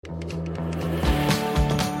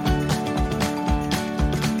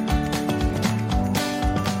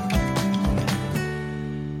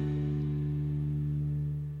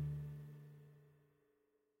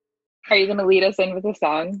Are you going to lead us in with a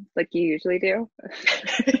song like you usually do?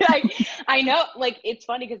 I know, like, it's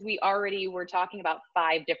funny because we already were talking about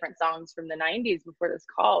 5 different songs from the 90s before this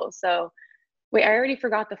call. So, wait, I already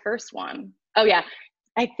forgot the first one. Oh, yeah.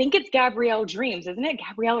 I think it's Gabrielle Dreams, isn't it?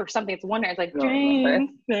 Gabrielle or something. It's one. It's like, I don't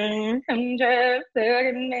remember. dreams.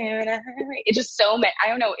 It's just so many. I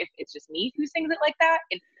don't know if it's just me who sings it like that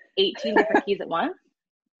in 18 different keys at once.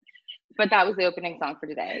 But that was the opening song for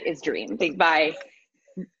today, is Dreams by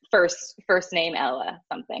first name Ella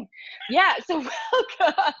something. Yeah, so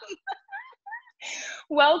welcome.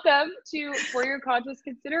 Welcome to For Your Conscious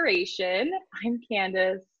Consideration. I'm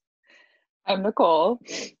Candace. I'm Nicole.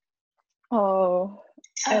 Oh,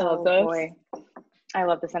 I love this. Boy. I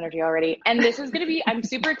love this energy already. And this is going to be, I'm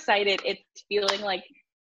super excited. It's feeling like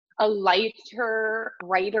a lighter,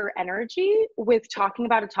 brighter energy with talking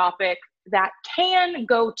about a topic that can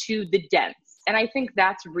go to the dense. And I think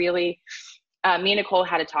that's really, me and Nicole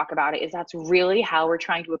had to talk about it, is that's really how we're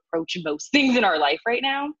trying to approach most things in our life right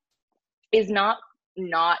now, is not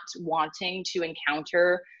wanting to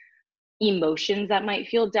encounter emotions that might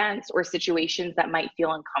feel dense or situations that might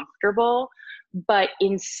feel uncomfortable, but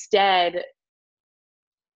instead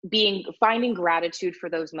finding gratitude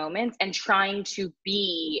for those moments and trying to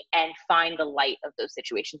be and find the light of those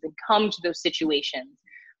situations and come to those situations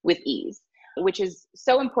with ease, which is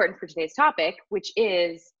so important for today's topic, which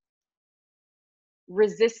is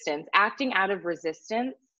resistance, acting out of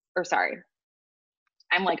resistance, or sorry,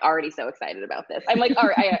 I'm like already so excited about this. I'm like, all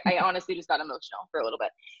right, I honestly just got emotional for a little bit.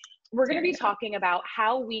 We're going to be talking about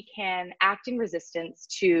how we can act in resistance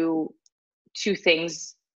to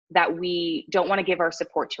things that we don't want to give our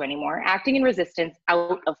support to anymore, acting in resistance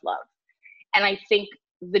out of love. And I think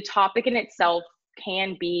the topic in itself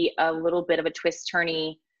can be a little bit of a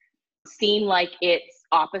twist-turny, seem like it's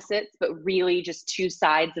opposites, but really just two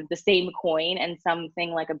sides of the same coin, and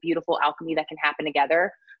something like a beautiful alchemy that can happen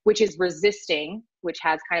together, which is resisting, which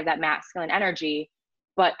has kind of that masculine energy,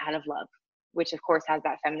 but out of love, which of course has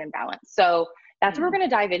that feminine balance. So that's what we're going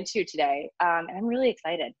to dive into today. And I'm really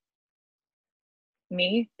excited.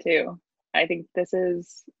 Me too. I think this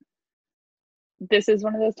is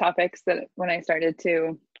one of those topics that when I started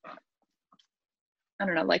to, I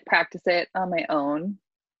don't know, like practice it on my own,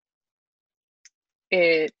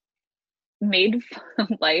 it made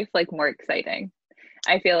life like more exciting.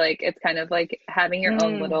 I feel like it's kind of like having your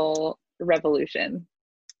own little revolution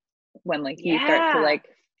when like you start to like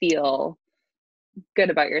feel good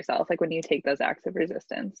about yourself, like when you take those acts of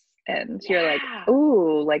resistance and you're like,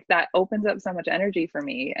 ooh, like that opens up so much energy for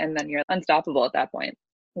me, and then you're unstoppable at that point,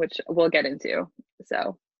 which we'll get into.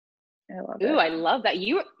 So I love it. Ooh, I love that.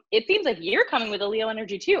 It seems like you're coming with a Leo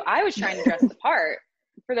energy too. I was trying to dress the part.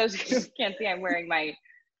 For those who can't see, I'm wearing my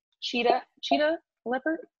cheetah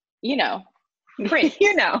leopard, print,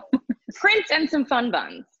 print and some fun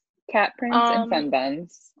buns, cat prints and fun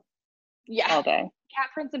buns. Yeah, all day. Cat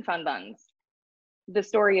prints and fun buns. The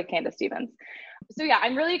story of Candace Stevens. So yeah,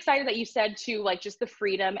 I'm really excited that you said too, like just the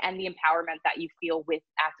freedom and the empowerment that you feel with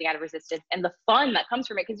acting out of resistance and the fun that comes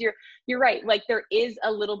from it. Because you're right. Like there is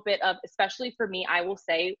a little bit of, especially for me, I will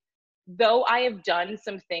say, though I have done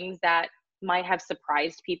some things that might have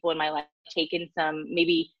surprised people in my life, taken some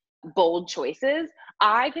maybe bold choices,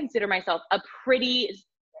 I consider myself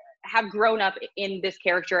have grown up in this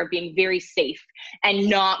character of being very safe and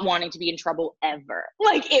not wanting to be in trouble ever.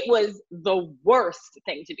 Like it was the worst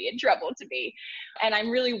thing to be in trouble to be. And I'm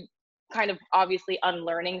really kind of obviously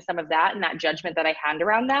unlearning some of that and that judgment that I had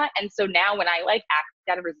around that. And so now when I like act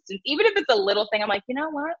out of resistance, even if it's a little thing, I'm like, you know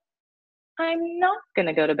what? I'm not going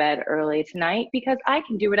to go to bed early tonight because I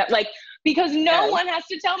can do it. Because no one has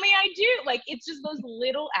to tell me I do. Like, it's just those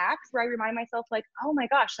little acts where I remind myself like, oh my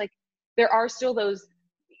gosh, like there are still those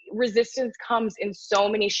resistance comes in so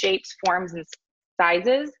many shapes, forms, and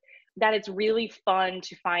sizes that it's really fun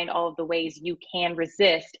to find all of the ways you can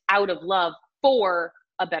resist out of love for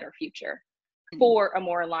a better future, for a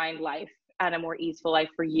more aligned life and a more easeful life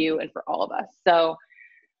for you and for all of us. So,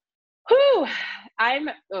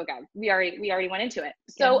 we already went into it.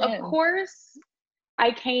 So of course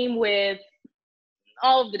I came with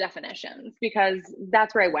all of the definitions because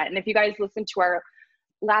that's where I went. And if you guys listen to our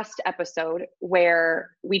last episode where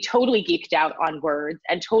we totally geeked out on words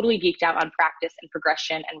and totally geeked out on practice and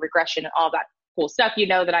progression and regression and all that cool stuff, you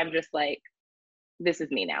know that I'm just like, this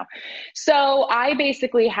is me now. So I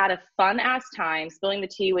basically had a fun ass time spilling the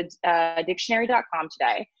tea with dictionary.com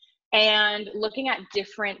today and looking at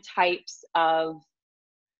different types of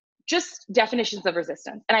just definitions of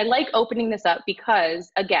resistance. And I like opening this up because,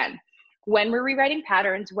 again, when we're rewriting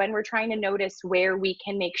patterns, when we're trying to notice where we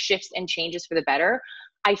can make shifts and changes for the better,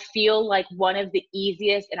 I feel like one of the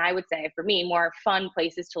easiest, and I would say for me, more fun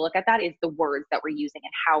places to look at that is the words that we're using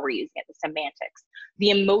and how we're using it, the semantics,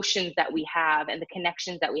 the emotions that we have, and the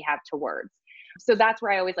connections that we have to words. So that's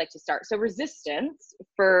where I always like to start. So resistance, and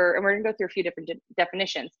we're going to go through a few different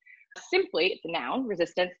definitions. Simply, it's a noun,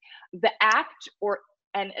 resistance, the act or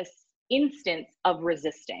an instance of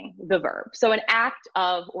resisting, the verb. So an act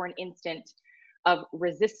of or an instant of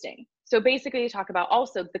resisting. So basically, you talk about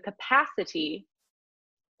also the capacity.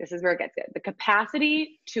 This is where it gets good. The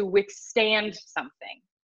capacity to withstand something.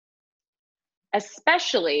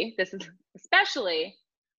 Especially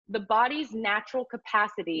the body's natural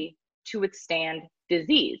capacity to withstand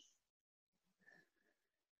disease.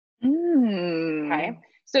 Okay.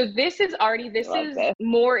 So this is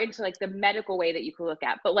more into like the medical way that you can look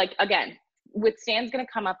at. But like, again, withstand's going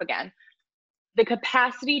to come up again. The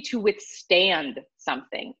capacity to withstand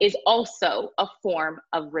something is also a form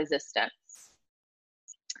of resistance.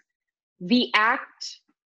 The act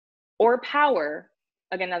or power,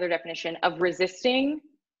 again, another definition of resisting,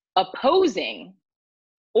 opposing,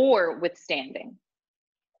 or withstanding.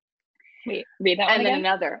 Wait, read that one and again? Then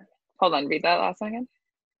another. Hold on, read that last one again.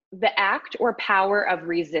 The act or power of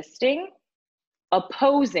resisting,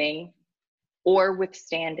 opposing, or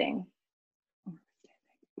withstanding.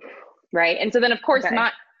 Right? And so then, of course,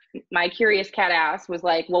 my curious cat ass was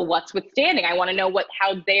like, well, what's withstanding? I want to know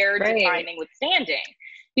how they're defining withstanding.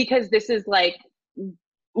 Because this is like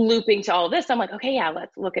looping to all of this. I'm like, okay, yeah,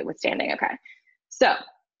 let's look at withstanding. Okay. So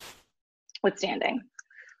withstanding.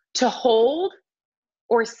 To hold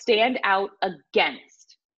or stand out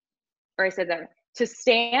against. Or I said that. To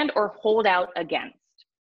stand or hold out against.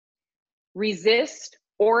 Resist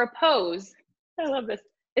or oppose. I love this.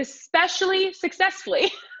 Especially successfully.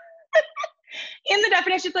 In the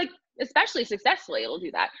definition, it's like, especially successfully, it'll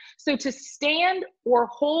do that. So to stand or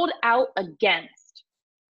hold out against.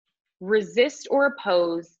 Resist or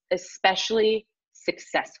oppose, especially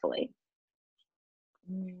successfully.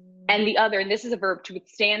 And the other, and this is a verb, to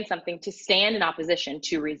withstand something, to stand in opposition,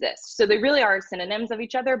 to resist. So they really are synonyms of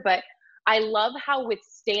each other, but I love how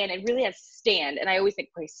withstand, it really has stand. And I always think,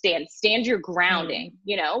 okay, stand your grounding,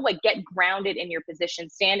 you know, like get grounded in your position,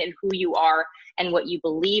 stand in who you are and what you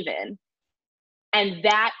believe in. And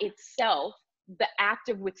that itself, the act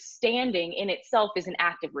of withstanding in itself is an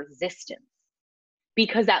act of resistance.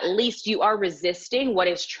 Because at least you are resisting what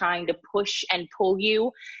is trying to push and pull you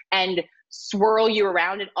and swirl you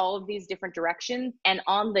around in all of these different directions. And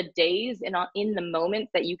on the days and in the moments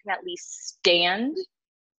that you can at least stand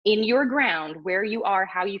in your ground, where you are,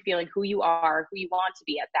 how you feeling, who you are, who you want to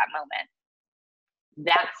be at that moment.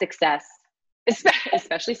 That success,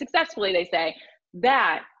 especially successfully, they say,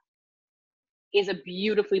 that is a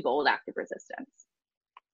beautifully bold act of resistance.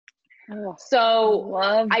 So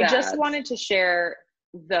I just wanted to share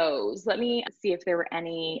those. Let me see if there were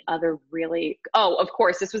any other really, of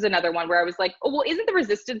course, this was another one where I was like, oh, well, isn't the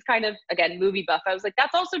resistance kind of, again, movie buff? I was like,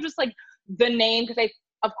 that's also just like the name, because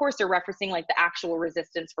of course they're referencing like the actual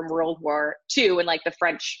resistance from World War II and like the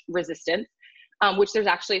French resistance, which there's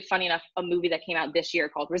actually, funny enough, a movie that came out this year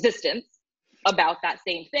called Resistance about that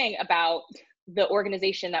same thing, about the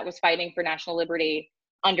organization that was fighting for national liberty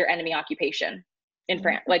under enemy occupation in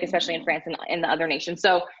France, like especially in France and in the other nations.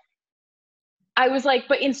 So I was like,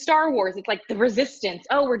 but in Star Wars, it's like the resistance.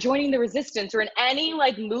 Oh, we're joining the resistance. Or in any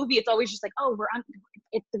like movie, it's always just like, oh,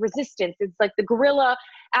 it's the resistance. It's like the guerrilla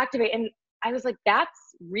activate. And I was like,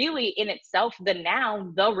 that's really in itself the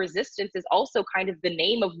noun. The resistance is also kind of the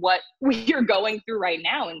name of what we are going through right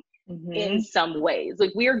now. And in some ways,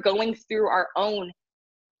 like we are going through our own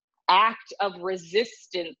act of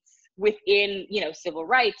resistance within, you know, civil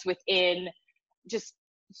rights, within just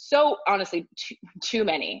so honestly too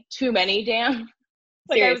many, damn.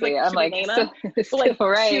 Like, seriously, I'm like,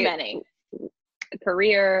 too many.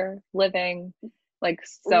 Career, living, like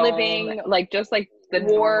so living, like just like the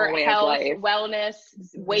war, way health, of life. Wellness,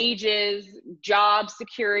 wages, job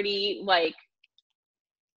security, like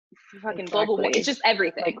fucking global war. It's just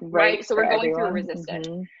everything, like, right? So we're going through a resistance.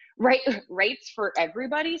 Rights for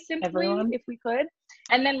everybody, simply, if we could.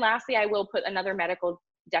 And then lastly, I will put another medical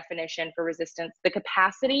definition for resistance: the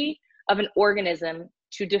capacity of an organism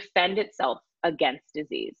to defend itself against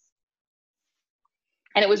disease.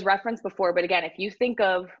 And it was referenced before, but again, if you think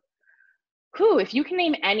of if you can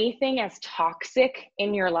name anything as toxic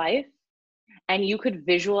in your life and you could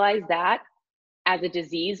visualize that as a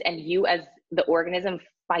disease and you as the organism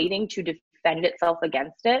fighting to defend itself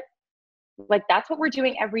against it, like that's what we're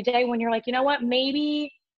doing every day when you're like, you know what,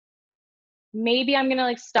 maybe I'm going to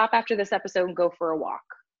like stop after this episode and go for a walk.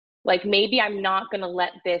 Like maybe I'm not going to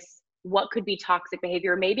let this what could be toxic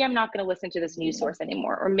behavior. Or maybe I'm not going to listen to this news source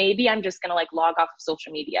anymore. Or maybe I'm just going to like log off of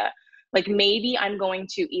social media. Like maybe I'm going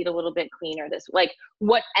to eat a little bit cleaner this, like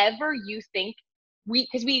whatever you think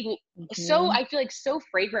because so I feel like so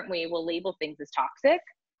fragrantly we'll label things as toxic.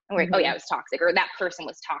 And we're like, oh yeah, it was toxic, or that person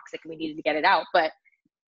was toxic and we needed to get it out. But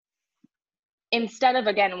instead of,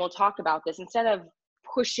 again, and we'll talk about this, instead of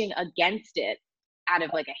pushing against it out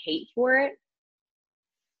of like a hate for it,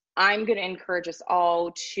 I'm going to encourage us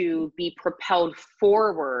all to be propelled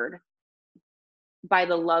forward by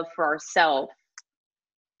the love for ourselves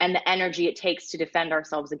and the energy it takes to defend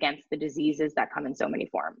ourselves against the diseases that come in so many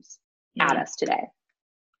forms at us today.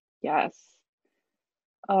 Yes.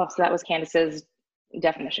 Oh, so that was Candace's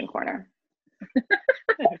definition corner.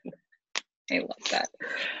 I love that.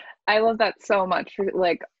 I love that so much.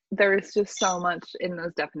 Like, there's just so much in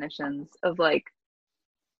those definitions of like,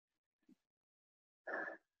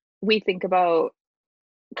 we think about,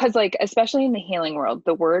 because like, especially in the healing world,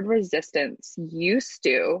 the word resistance used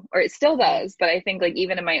to, or it still does, but I think like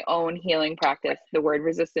even in my own healing practice, the word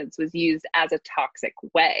resistance was used as a toxic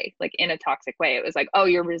way, like in a toxic way. It was like, oh,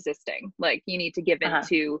 you're resisting. Like you need to give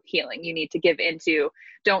into healing. You need to give into,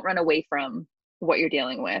 don't run away from what you're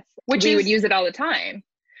dealing with. Which we would use it all the time,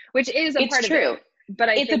 which is a part of it. But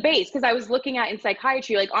it's a base, because I was looking at in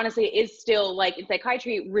psychiatry, like honestly, it is still like in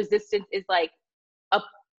psychiatry, resistance is like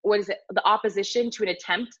what is it? The opposition to an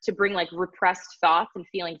attempt to bring like repressed thoughts and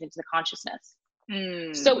feelings into the consciousness.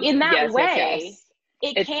 So in that way,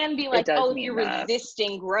 it can be like, oh, if you're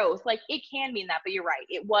resisting growth, like it can mean that, but you're right.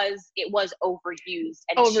 It was overused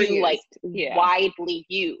and too like widely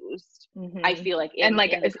used. I feel like in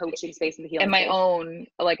the coaching space and the healing space. And my own,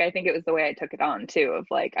 like, I think it was the way I took it on too, of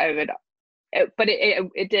like, but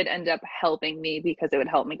it did end up helping me, because it would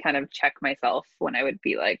help me kind of check myself when I would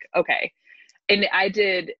be like, okay. And I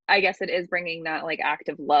guess it is bringing that like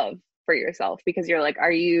active love for yourself, because you're like,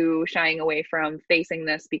 are you shying away from facing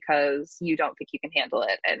this because you don't think you can handle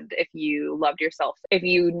it? And if you loved yourself, if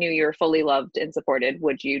you knew you're fully loved and supported,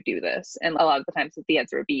 would you do this? And a lot of the times the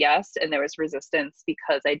answer would be yes. And there was resistance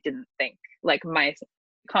because I didn't think, like my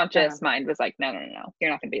conscious mind was like, no,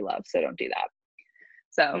 you're not going to be loved. So don't do that.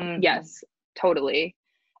 So yes, totally.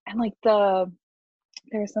 And like there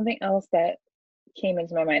was something else that came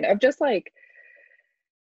into my mind of just like,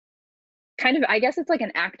 kind of, I guess it's like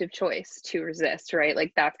an active choice to resist, right?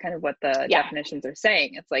 Like that's kind of what the definitions are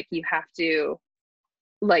saying. It's like you have to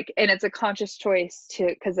like, and it's a conscious choice to,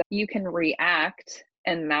 because you can react,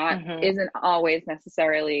 and that isn't always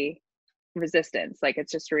necessarily resistance. Like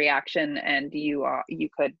it's just a reaction, and you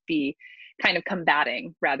could be kind of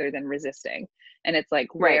combating rather than resisting. And it's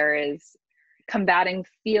like, where is combating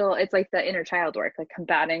it's like the inner child work. Like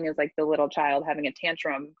combating is like the little child having a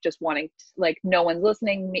tantrum, just wanting to, like, no one's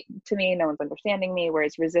listening to me, no one's understanding me.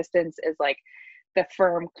 Whereas resistance is like the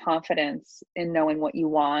firm confidence in knowing what you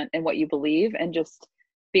want and what you believe, and just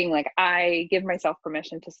being like, I give myself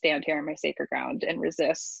permission to stand here on my sacred ground and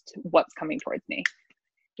resist what's coming towards me.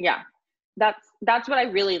 Yeah. That's what I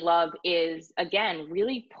really love, is again,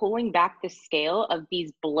 really pulling back the scale of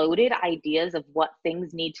these bloated ideas of what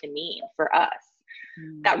things need to mean for us.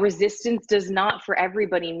 That resistance does not for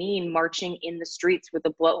everybody mean marching in the streets with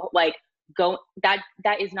a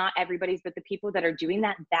that is not everybody's, but the people that are doing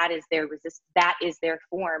that is their that is their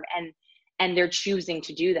form, and they're choosing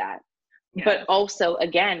to do that. Yeah. But also,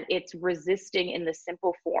 again, it's resisting in the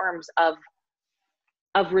simple forms of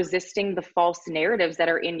resisting the false narratives that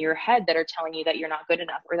are in your head that are telling you that you're not good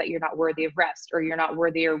enough, or that you're not worthy of rest, or you're not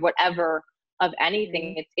worthy, or whatever of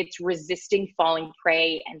anything. It's resisting falling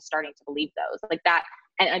prey and starting to believe those like that.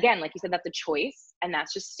 And again, like you said, that's a choice, and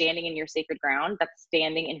that's just standing in your sacred ground. That's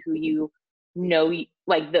standing in who you know,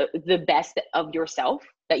 like the best of yourself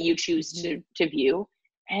that you choose to view.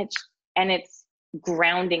 And it's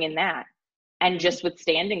grounding in that. And just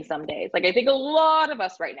withstanding some days. Like I think a lot of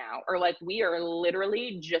us right now are like, we are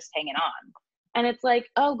literally just hanging on. And it's like,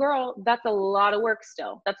 oh girl, that's a lot of work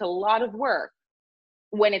still. That's a lot of work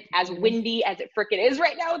when it's as windy as it frickin' is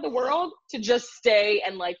right now in the world, to just stay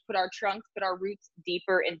and like put our roots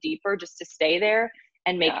deeper and deeper, just to stay there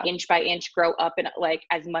and make inch by inch grow up and like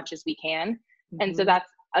as much as we can. And so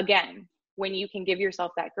that's, again, when you can give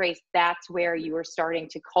yourself that grace, that's where you are starting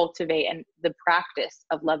to cultivate and the practice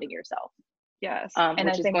of loving yourself. Yes. And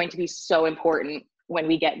which is going to be so important when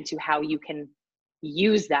we get into how you can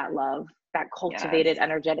use that love, that cultivated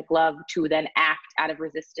energetic love, to then act out of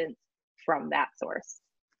resistance from that source.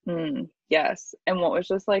 Yes. And what was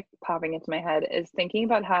just like popping into my head is thinking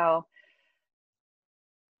about how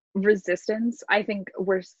resistance, I think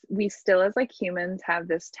we still as like humans have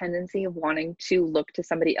this tendency of wanting to look to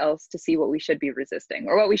somebody else to see what we should be resisting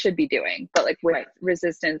or what we should be doing. But like with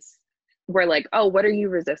resistance, we're like, oh, what are you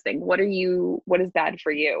resisting? What is bad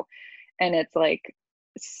for you? And it's like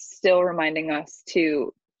still reminding us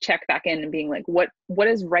to check back in and being like, what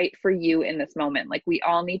is right for you in this moment? Like we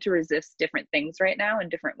all need to resist different things right now in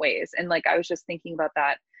different ways. And like I was just thinking about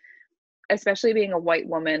that, especially being a white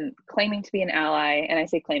woman claiming to be an ally. And I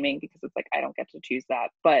say claiming because it's like, I don't get to choose that,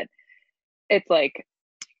 but it's like,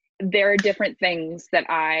 there are different things that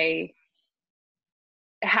I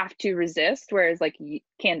have to resist. Whereas like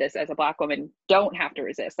Candace as a Black woman don't have to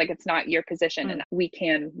resist. Like it's not your position and we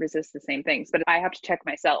can resist the same things, but I have to check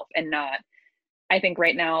myself and not, I think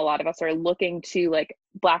right now, a lot of us are looking to like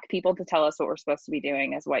Black people to tell us what we're supposed to be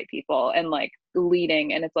doing as white people and like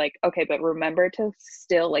leading. And it's like, okay, but remember to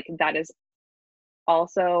still like, that is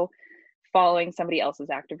also following somebody else's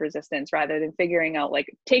act of resistance rather than figuring out like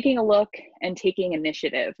taking a look and taking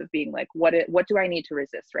initiative of being like, what do I need to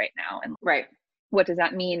resist right now? And what does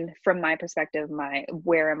that mean from my perspective?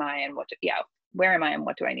 Where am I and what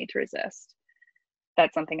do I need to resist?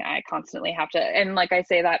 That's something I constantly have to, and like I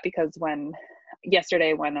say that because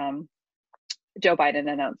yesterday when Joe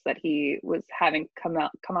Biden announced that he was having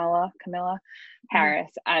Kamala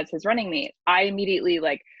Harris as his running mate, I immediately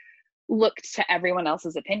like looked to everyone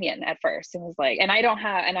else's opinion at first and was like, and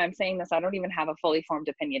I'm saying this, I don't even have a fully formed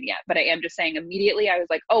opinion yet, but I am just saying immediately I was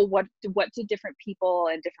like, oh, what do different people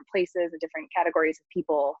in different places and different categories of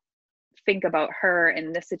people think about her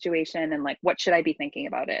in this situation, and like what should I be thinking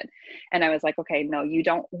about it? And I was like, okay, no, you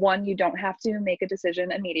don't have to make a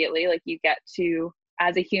decision immediately. Like you get to,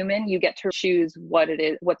 as a human, you get to choose what it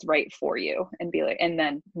is, what's right for you, and be like, and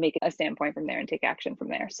then make a standpoint from there and take action from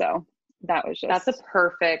there. So that's a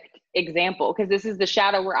perfect example, because this is the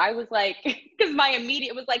shadow where I was like, because my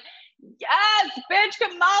immediate was like, yes, bitch,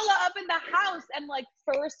 Kamala up in the house. And like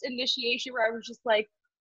first initiation where I was just like,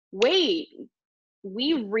 wait,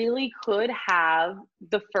 we really could have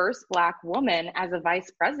the first Black woman as a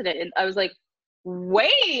vice president. And I was like,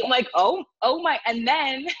 wait, I'm like, oh my. And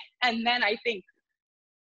then I think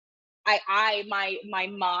my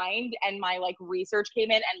mind and my like research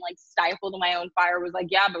came in and like stifled my own fire, was like,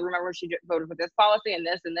 yeah, but remember she voted for this policy and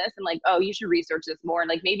this, and like, oh, you should research this more. And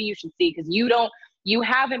like, maybe you should see, because you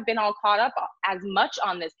haven't been all caught up as much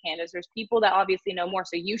on this, Candace. There's people that obviously know more.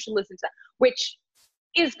 So you should listen to that, which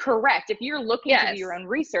is correct. If you're looking to do your own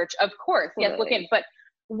research, of course, yes, look in. But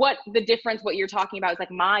what you're talking about is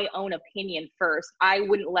like my own opinion first. I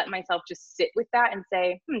wouldn't let myself just sit with that and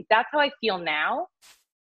say, that's how I feel now.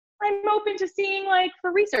 I'm open to seeing like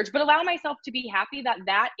for research, but allow myself to be happy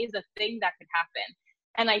that is a thing that could happen.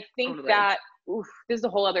 And I think that this is a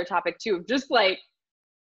whole other topic too, just like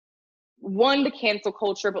the cancel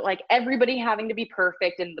culture, but like everybody having to be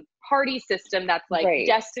perfect and the party system that's like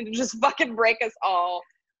destined to just fucking break us all.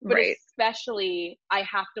 But especially I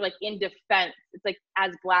have to, like, in defense, it's like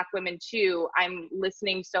as Black women too, I'm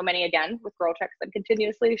listening so many, again with Girl Checks, I'm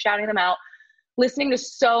continuously shouting them out, listening to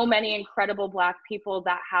so many incredible Black people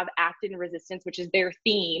that have acted in resistance, which is their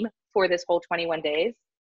theme for this whole 21 days.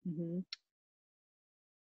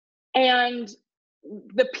 And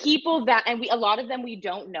the people that, and a lot of them we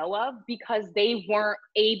don't know of because they weren't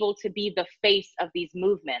able to be the face of these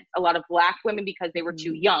movements. A lot of Black women, because they were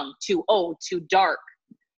too young, too old, too dark,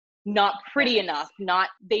 not pretty enough,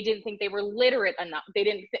 they didn't think they were literate enough. They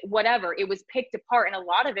didn't, whatever, it was picked apart. And a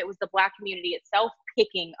lot of it was the Black community itself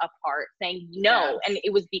picking apart, saying no. And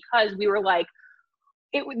it was because we were like,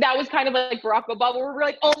 that was kind of like Barack Obama, where we're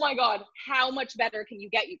like, oh my God, how much better can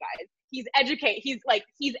you get, you guys? He's educated.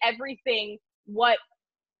 He's everything what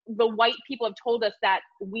the white people have told us that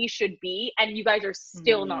we should be. And you guys are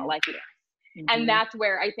still not liking it. And that's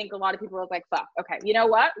where I think a lot of people are like, fuck, okay, you know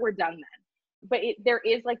what? We're done then. But there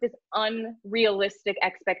is like this unrealistic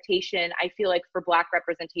expectation, I feel like, for Black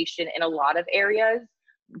representation in a lot of areas,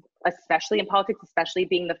 especially in politics, especially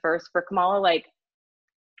being the first for Kamala. Like,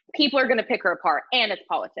 people are going to pick her apart, and it's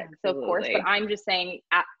politics. Absolutely. So of course, but I'm just saying,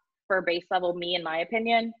 for base level, me, in my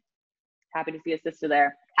opinion, happy to see a sister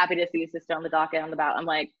there. Happy to see a sister on the docket, on the ballot. I'm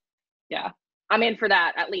like, yeah, I'm in for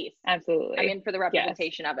that, at least. Absolutely. I'm in for the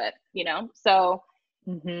representation of it, you know? So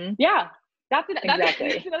yeah. That's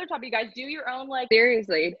another topic, you guys. Do your own, like,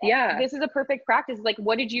 seriously, yeah. This is a perfect practice. Like,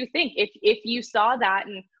 what did you think? If you saw that,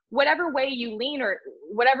 and whatever way you lean or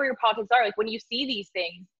whatever your politics are, like, when you see these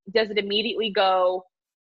things, does it immediately go,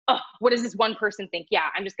 oh, what does this one person think? Yeah,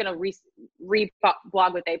 I'm just going to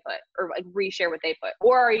re-blog what they put, or like reshare what they put.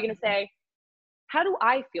 Or are you going to say, how do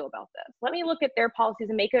I feel about this? Let me look at their policies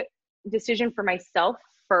and make a decision for myself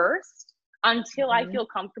first, until I feel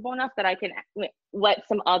comfortable enough that I can let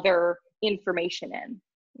some other information in.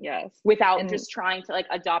 Yes. Without just trying to like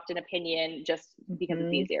adopt an opinion just because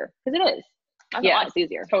it's easier. Because it is. Yeah, it's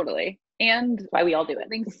easier. Totally. And that's why we all do it.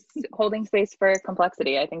 Holding space for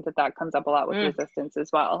complexity. I think that comes up a lot with resistance as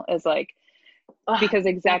well. Is like, because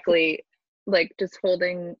exactly like just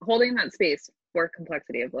holding that space for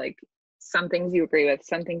complexity of like some things you agree with,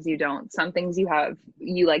 some things you don't, some things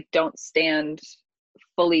you like don't stand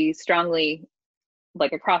fully strongly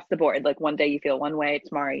like across the board. Like one day you feel one way,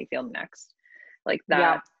 tomorrow you feel the next. Like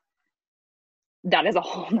that that is a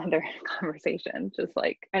whole nother conversation. Just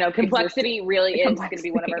like, I know complexity really is going to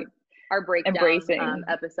be one of our breakdown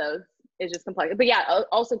episodes is just complexity. But yeah,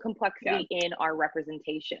 also complexity in our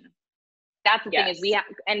representation. That's the thing is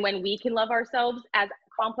and when we can love ourselves as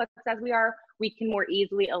complex as we are, we can more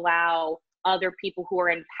easily allow other people who are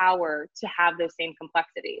in power to have those same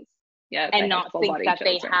complexities. Yeah, and not think that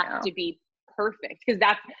they have to be perfect, because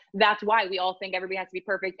that's why we all think everybody has to be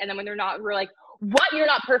perfect, and then when they're not, we're like, what, you're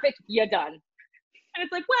not perfect, you're done. And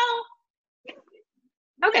it's like, well,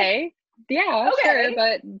 okay, sure,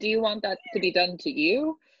 but do you want that to be done to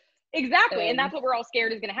you? Exactly. And that's what we're all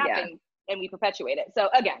scared is going to happen, and we perpetuate it. So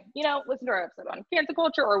again, listen to our episode on cancel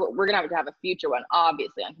culture, or we're going to have a future one,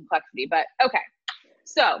 obviously, on complexity. But okay,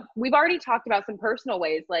 so we've already talked about some personal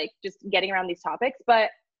ways, like just getting around these topics, but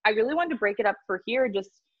I really wanted to break it up for here,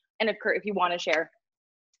 and if Kurt, if you want to share,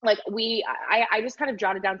 like I just kind of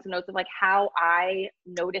jotted down some notes of like how I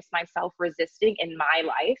notice myself resisting in my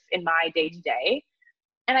life, in my day to day.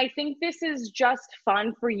 And I think this is just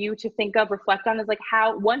fun for you to think of, reflect on, is like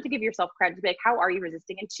how, one, to give yourself credit to be like, how are you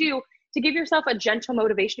resisting? And two, to give yourself a gentle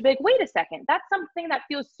motivation to be like, wait a second, that's something that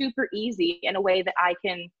feels super easy in a way that I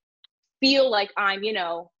can feel like I'm,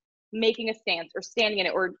 making a stance or standing in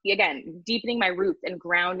it, or again, deepening my roots and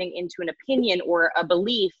grounding into an opinion or a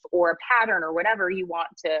belief or a pattern or whatever you want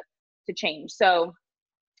to change. So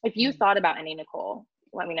if you thought about any, Nicole,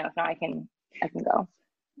 let me know. If not, I can go.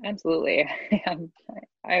 Absolutely.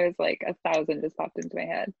 I was like 1,000 just popped into my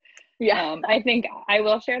head. Yeah. I think I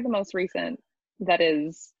will share the most recent.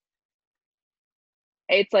 It's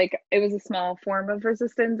like, it was a small form of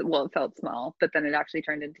resistance. Well, it felt small, but then it actually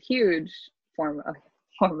turned into huge form of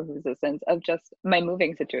resistance of just my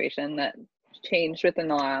moving situation that changed within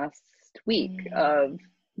the last week of,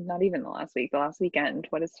 not even the last week, the last weekend.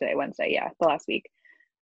 What is today? Wednesday. Yeah. The last week.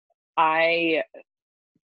 I,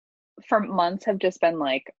 for months, have just been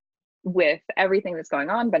like, with everything that's going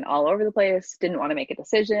on, been all over the place, didn't want to make a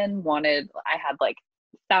decision, I had like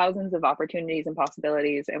thousands of opportunities and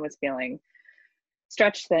possibilities, and was feeling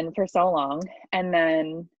stretched thin for so long, and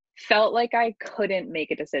then felt like I couldn't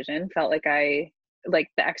make a decision, felt like the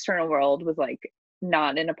external world was like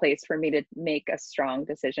not in a place for me to make a strong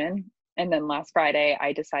decision. And then last Friday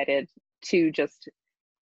I decided to just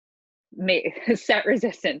set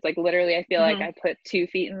resistance. Like literally, I feel like I put 2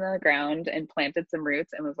 feet in the ground and planted some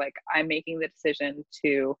roots and was like, I'm making the decision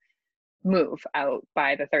to move out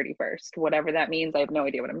by the 31st, whatever that means. I have no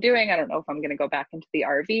idea what I'm doing. I don't know if I'm going to go back into the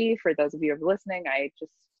RV. For those of you who are listening, I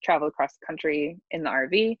just traveled across the country in the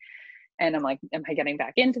RV, and I'm like, am I getting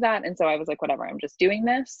back into that? And so I was like, whatever, I'm just doing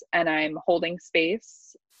this, and I'm holding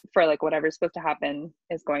space for like whatever's supposed to happen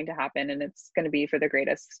is going to happen, and it's going to be for the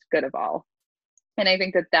greatest good of all. And I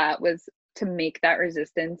think that was, to make that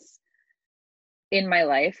resistance in my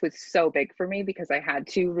life was so big for me, because I had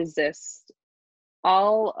to resist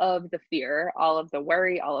all of the fear, all of the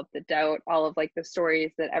worry, all of the doubt, all of like the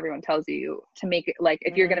stories that everyone tells you to make it. Like,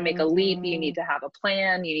 if you're going to make a leap, you need to have a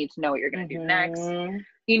plan. You need to know what you're going to do next.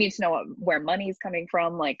 You need to know where money's coming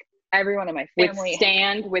from. Like, everyone in my family.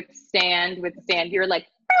 Withstand. You're like,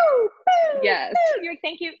 yes. You're like,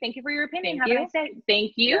 thank you for your opinion. Have a nice day.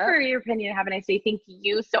 Thank you for your opinion. Have a nice day. Thank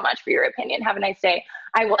you so much for your opinion. Have a nice day.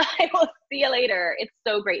 I will see you later. It's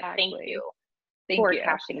so great. Exactly. Thank you for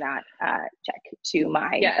cashing that check to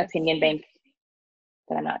my opinion bank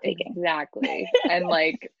that I'm not taking. Exactly. And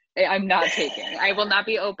like, I'm not taking. I will not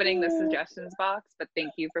be opening the suggestions box, but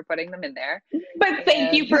thank you for putting them in there. But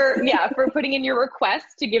thank you for putting in your request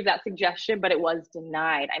to give that suggestion, but it was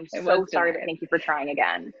denied. I'm so sorry, but thank you for trying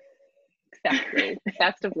again. Exactly.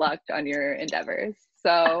 Best of luck on your endeavors.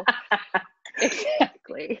 So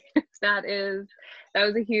exactly. That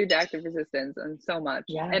was a huge act of resistance, and so much.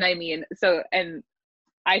 Yeah. And I mean, and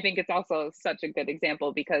I think it's also such a good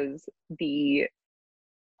example, because the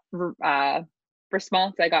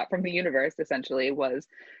response I got from the universe essentially was,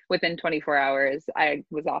 within 24 hours, I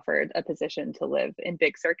was offered a position to live in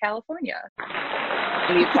Big Sur, California.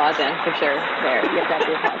 You pause in for sure. There, you have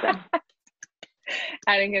to pause in.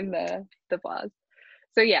 Adding in the pause.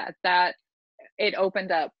 So yeah, that it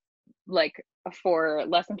opened up like for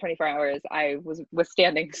less than 24 hours, I was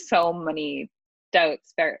withstanding so many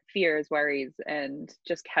doubts, fears, worries, and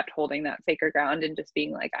just kept holding that sacred ground and just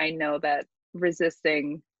being like, I know that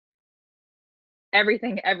resisting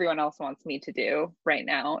everything everyone else wants me to do right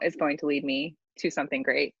now is going to lead me to something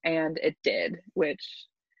great. And it did, which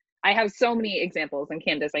I have so many examples, and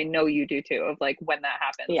Candace, I know you do too, of like when that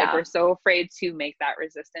happens. Yeah. Like we're so afraid to make that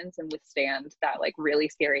resistance and withstand that like really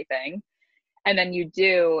scary thing. And then you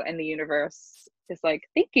do, and the universe is like,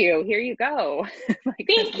 thank you, here you go. Like,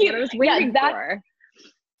 thank you. What I was waiting for.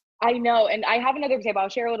 I know. And I have another example I'll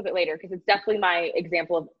share a little bit later, because it's definitely my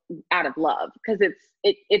example of out of love, because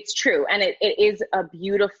it's true. And it is a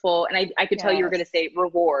beautiful, and I could tell you were going to say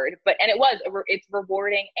reward, but, and it's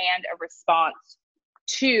rewarding and a response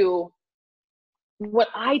to what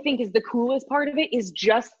I think is the coolest part of it, is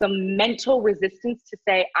just the mental resistance to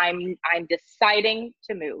say, I'm deciding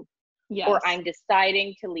to move. Yes. Or I'm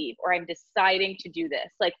deciding to leave, or I'm deciding to do this.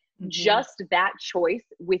 Like just that choice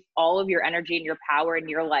with all of your energy and your power and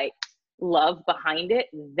your like love behind it,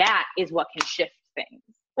 that is what can shift things.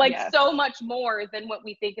 Like so much more than what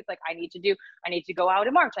we think it's like, I need to do. I need to go out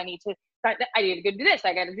in March. I need to go do this.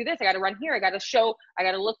 I got to do this. I got to run here. I got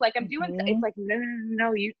to look like I'm doing. It's like,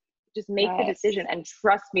 no, you just make the decision, and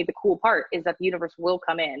trust me. The cool part is that the universe will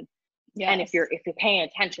come in. Yes. And if you're paying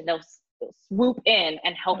attention, they'll swoop in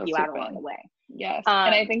and help you out along the way. Yes.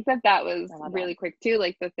 And I think that was really quick too.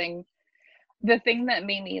 Like the thing that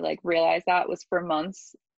made me like realize that was, for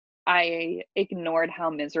months I ignored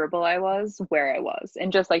how miserable I was where I was,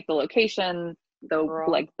 and just like the location,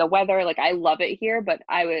 like the weather, like I love it here, but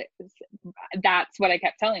that's what I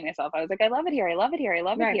kept telling myself. I was like, I love it here. I love it here. I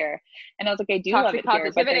love it here. And I was like, I do love it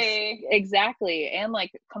here, but exactly. And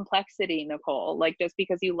like complexity, Nicole, like just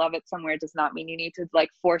because you love it somewhere does not mean you need to like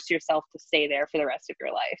force yourself to stay there for the rest of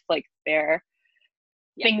your life. Like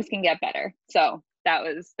things can get better. So that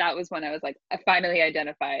was when I was like, I finally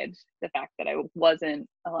identified the fact that I wasn't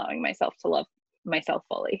allowing myself to love myself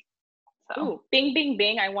fully. So. Ooh, bing, bing,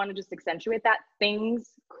 bing. I want to just accentuate that.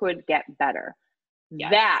 Things could get better.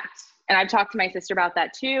 Yes. And I've talked to my sister about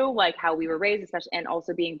that too, like how we were raised, especially, and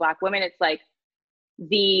also being Black women. It's like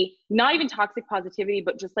the, not even toxic positivity,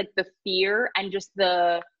 but just like the fear and just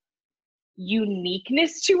the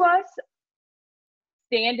uniqueness to us,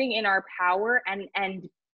 standing in our power and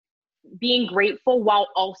being grateful while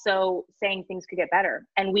also saying things could get better,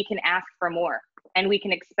 and we can ask for more. And we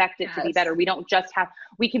can expect it to be better. We don't just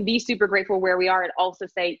we can be super grateful where we are and also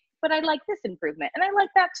say, but I like this improvement. And I like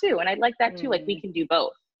that too. And I like that too. Like we can do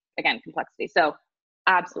both. Again, complexity. So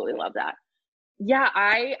absolutely love that. Yeah.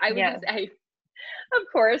 I would say, of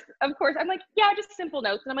course. I'm like, just simple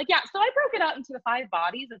notes. And I'm like, so I broke it out into the 5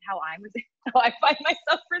 bodies of how I find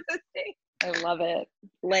myself resisting. I love it.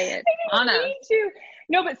 Lay it. Anna. Me too.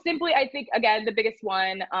 No, but simply, I think, again, the biggest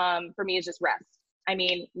one for me is just rest. I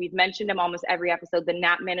mean, we've mentioned them almost every episode. The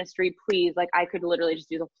Nap Ministry, please, like I could literally just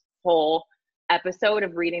do the whole episode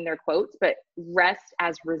of reading their quotes, but rest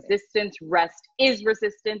as resistance. Rest is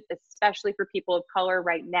resistance, especially for people of color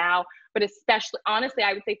right now. But especially, honestly,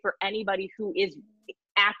 I would say for anybody who is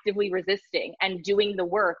actively resisting and doing the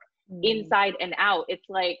work inside and out, it's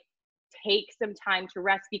like, take some time to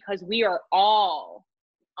rest, because we are all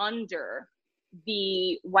under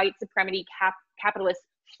the white supremacy capitalist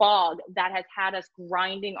fog that has had us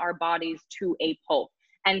grinding our bodies to a pulp,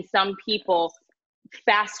 and some people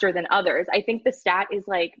faster than others. I think the stat is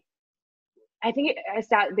like,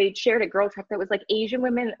 they shared a Girl Trek that was like Asian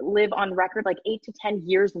women live on record like 8 to 10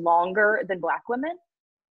 years longer than Black women,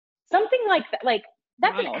 something like that. Like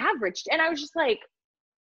that's an average. And I was just like,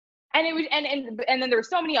 and it was, and then there were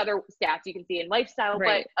so many other stats you can see in lifestyle,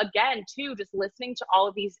 but again too, just listening to all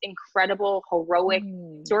of these incredible heroic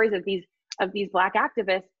stories of these Black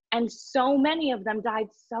activists, and so many of them died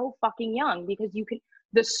so fucking young, because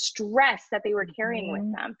the stress that they were carrying with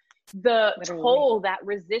them, the toll that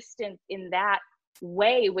resistance in that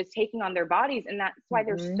way was taking on their bodies. And that's why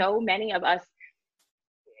there's so many of us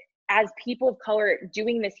as people of color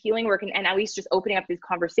doing this healing work, and at least just opening up these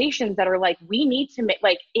conversations that are like, we need to make,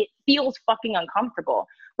 like, it feels fucking uncomfortable,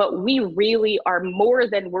 but we really are more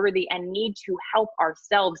than worthy and need to help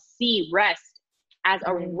ourselves see rest as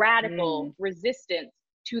a radical resistance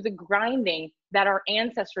to the grinding that our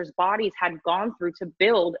ancestors' bodies had gone through to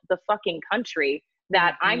build the fucking country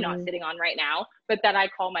that I'm not sitting on right now, but that I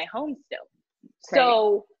call my home still.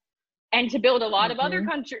 So, and to build a lot of other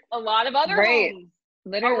homes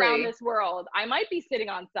around this world. I might be sitting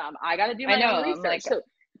on some. I got to do my own research. Like, so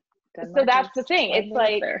that's the thing. It's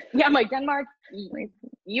like, I'm like, Denmark,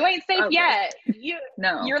 you ain't safe yet.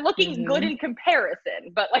 You're looking good in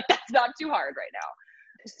comparison, but like, that's not too hard right now.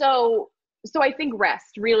 So I think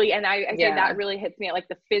rest really, and I say Yeah. that really hits me at like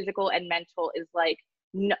the physical and mental is like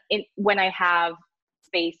when I have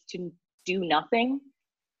space to do nothing,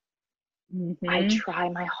 I try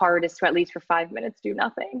my hardest to at least for 5 minutes do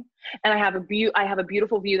nothing. And I have a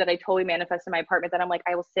beautiful view that I totally manifest in my apartment that I'm like,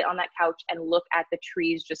 I will sit on that couch and look at the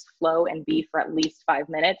trees just flow and be for at least 5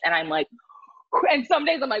 minutes. And I'm like, and some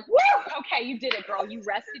days I'm like, woo, okay, you did it, girl. You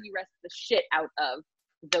rested the shit out of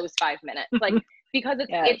those 5 minutes. Like, because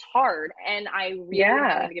it's hard. And I really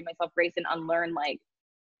want to give myself grace and unlearn like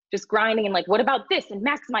just grinding and like, what about this? And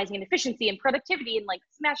maximizing and efficiency and productivity and like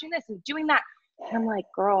smashing this and doing that. And I'm like,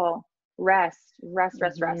 girl, rest.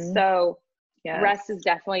 So rest has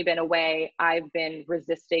definitely been a way I've been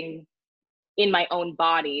resisting in my own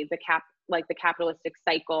body, the capitalistic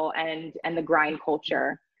cycle and the grind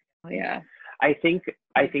culture. I think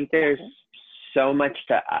there's so much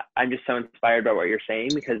I'm just so inspired by what you're saying,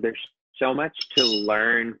 because there's so much to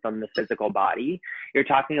learn from the physical body. You're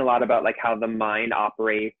talking a lot about like how the mind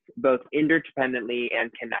operates both interdependently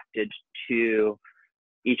and connected to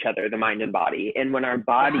each other, the mind and body. And when our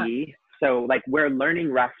body, so like we're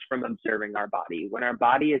learning rest from observing our body. When our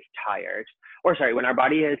body is tired, when our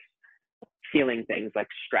body is feeling things like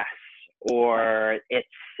stress or it's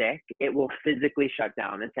sick, it will physically shut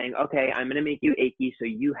down and saying, okay, I'm going to make you achy, so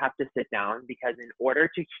you have to sit down, because in order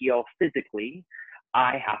to heal physically,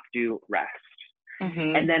 I have to rest.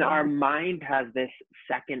 And then our mind has this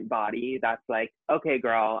second body that's like, okay,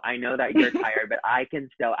 girl, I know that you're tired, but I can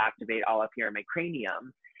still activate all up here in my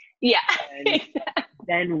cranium. And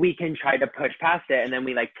then we can try to push past it. And then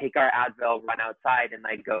we like take our Advil, run outside and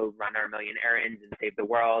like go run our million errands and save the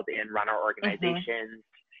world and run our organizations.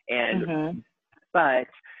 And, but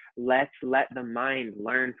let's let the mind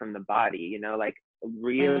learn from the body, you know, like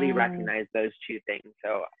really recognize those two things.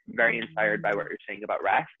 So very inspired by what you're saying about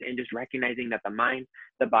rest and just recognizing that the mind,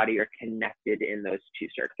 the body are connected in those two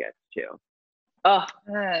circuits too. Oh,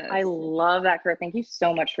 I love that, Kurt. Thank you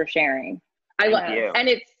so much for sharing. I love you. And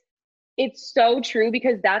it's so true,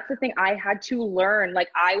 because that's the thing I had to learn. Like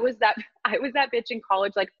I was that bitch in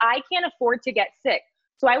college. Like I can't afford to get sick.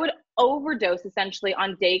 So I would overdose essentially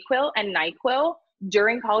on Dayquil and NyQuil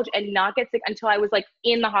during college and not get sick until I was like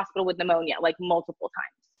in the hospital with pneumonia, like multiple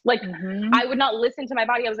times. Like I would not listen to my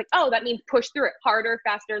body. I was like, oh, that means push through it harder,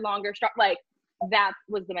 faster, longer, like that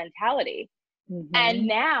was the mentality. And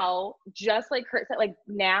now, just like Kurt said, like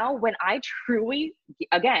now when I truly,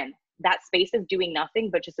 again, that space of doing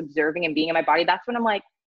nothing, but just observing and being in my body, that's when I'm like,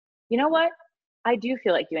 you know what? I do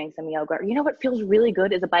feel like doing some yoga. Or, you know what feels really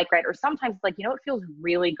good is a bike ride. Or sometimes it's like, you know what feels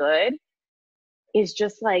really good is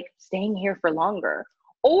just like staying here for longer.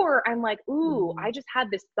 Or I'm like, ooh, I just had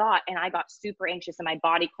this thought and I got super anxious and my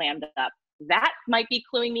body clammed up. That might be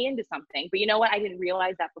cluing me into something. But you know what? I didn't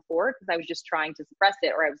realize that before because I was just trying to suppress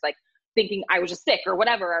it, or I was like thinking I was just sick or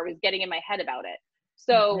whatever. I was getting in my head about it.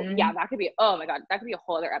 So yeah, that could be, oh my God, that could be a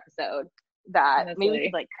whole other episode that maybe we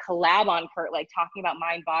could like collab on, Kurt, like talking about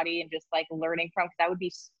mind, body, and just like learning from, because that would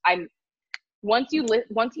be, once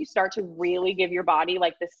you start to really give your body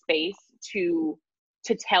like the space to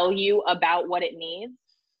tell you about what it needs,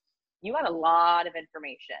 you got a lot of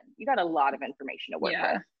information. To work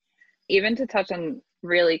with. Even to touch on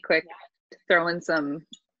really quick, throw in some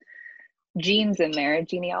genes in there,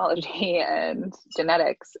 genealogy and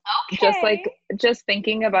genetics. Just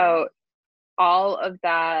thinking about all of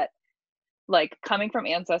that, like coming from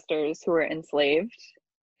ancestors who were enslaved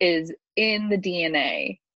is in the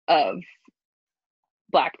DNA of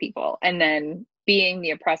Black people, and then being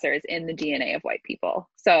the oppressor is in the DNA of white people.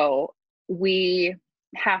 So we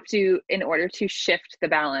have to, in order to shift the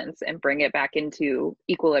balance and bring it back into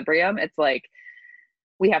equilibrium, it's like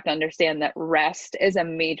we have to understand that rest is a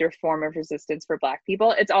major form of resistance for Black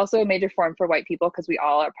people. It's also a major form for white people because we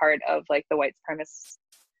all are part of like the white supremacist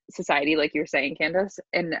society, like you were saying, Candace.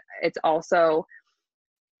 And it's also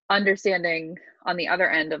understanding on the other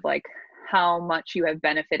end of like how much you have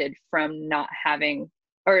benefited from not having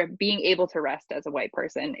or being able to rest as a white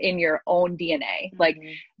person in your own DNA. Like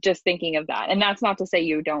just thinking of that. And that's not to say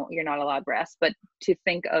you're not allowed rest, but to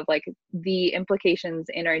think of like the implications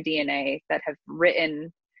in our DNA that have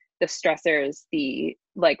written the stressors, the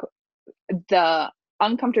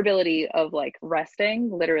uncomfortability of like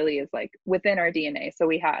resting literally is like within our DNA. So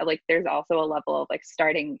we have like, there's also a level of like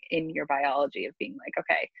starting in your biology of being like,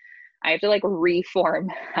 okay, I have to like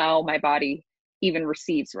reform how my body even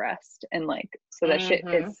receives rest. And like, so that shit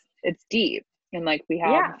it's deep. And like, we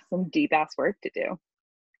have some deep ass work to do.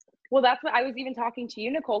 Well, that's what I was even talking to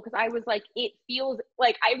you, Nicole, because I was like, it feels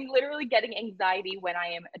like I'm literally getting anxiety when I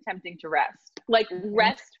am attempting to rest. Like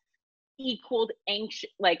rest equaled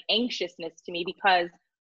anxiousness to me, because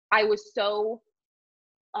I was so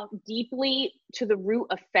deeply to the root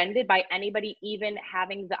offended by anybody even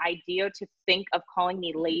having the idea to think of calling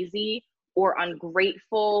me lazy or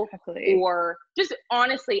ungrateful, or just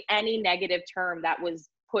honestly any negative term that was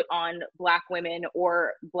put on Black women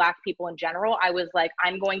or Black people in general. I was like,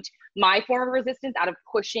 my form of resistance out of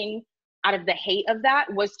the hate of that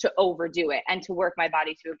was to overdo it and to work my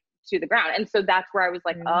body to the ground. And so that's where I was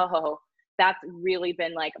like, oh, that's really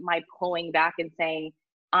been like my pulling back and saying,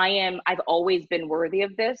 I've always been worthy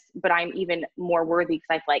of this, but I'm even more worthy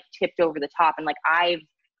because I've like tipped over the top, and like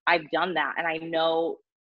I've done that, and I know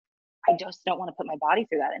I just don't want to put my body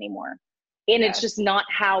through that anymore. And it's just not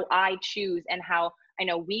how I choose, and how I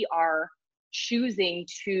know we are choosing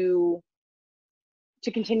to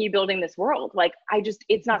continue building this world. Like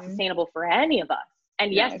it's not sustainable for any of us.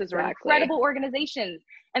 And yes, those are incredible organizations,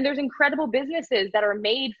 and there's incredible businesses that are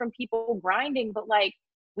made from people grinding, but like,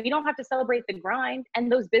 we don't have to celebrate the grind. And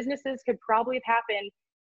those businesses could probably have happened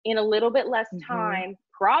in a little bit less time,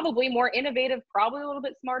 probably more innovative, probably a little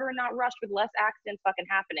bit smarter, and not rushed, with less accidents fucking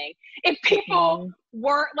happening. If people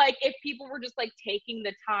if people were just like taking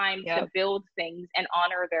the time to build things and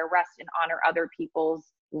honor their rest and honor other people's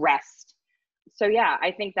rest. So yeah,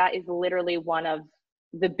 I think that is literally one of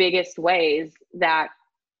the biggest ways that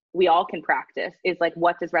we all can practice, is like,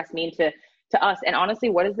 what does rest mean to us? And honestly,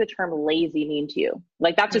 what does the term lazy mean to you?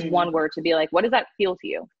 Like, that's just one word, to be like, what does that feel to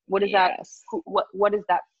you? What does that, what does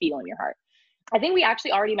that feel in your heart? I think we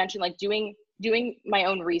actually already mentioned, like, doing my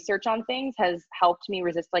own research on things has helped me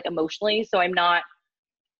resist, like, emotionally. So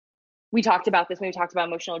we talked about this when we talked about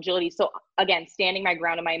emotional agility. So again, standing my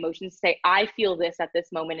ground in my emotions, say, I feel this at this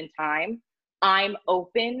moment in time. I'm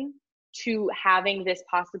open to having this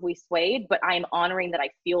possibly swayed, but I'm honoring that I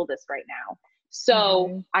feel this right now.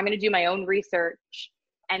 So I'm going to do my own research,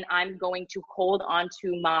 and I'm going to hold on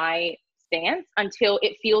to my stance until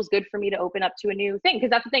it feels good for me to open up to a new thing. Because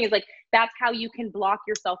that's the thing, is like, that's how you can block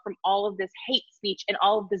yourself from all of this hate speech and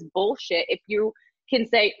all of this bullshit. If you can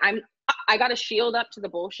say, I got to shield up to the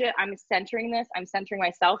bullshit. I'm centering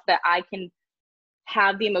myself, that I can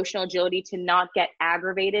have the emotional agility to not get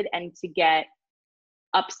aggravated and to get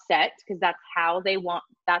upset, because that's how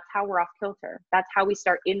we're off kilter. That's how we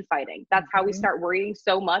start infighting. That's how we start worrying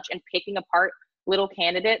so much and picking apart little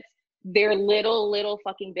candidates, their little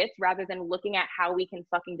fucking bits, rather than looking at how we can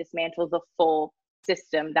fucking dismantle the full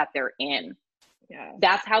system that they're in. Yeah.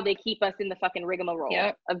 That's how they keep us in the fucking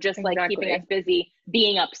rigmarole of just like keeping us busy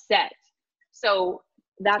being upset. So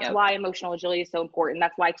that's why emotional agility is so important.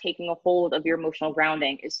 That's why taking a hold of your emotional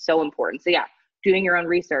grounding is so important. So yeah, doing your own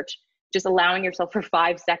research, just allowing yourself for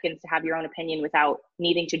 5 seconds to have your own opinion without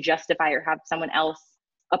needing to justify or have someone else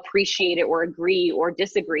appreciate it or agree or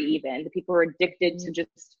disagree. Even the people who are addicted to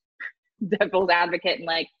just devil's advocate and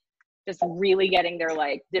like just really getting their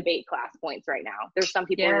like debate class points right now. There's some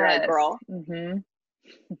people who are like, girl,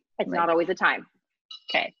 it's not always a time.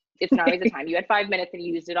 Okay. It's not always a time. You had 5 minutes and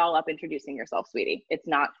you used it all up introducing yourself, sweetie. It's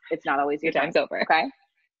not always your time's over. Okay.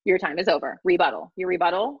 Your time is over. Rebuttal. Your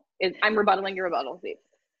rebuttal is, I'm rebuttaling your rebuttal. See?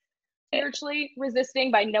 Spiritually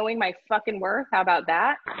resisting by knowing my fucking worth. How about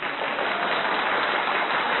that?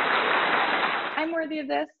 I'm worthy of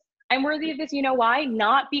this. I'm worthy of this. You know why?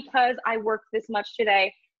 Not because I worked this much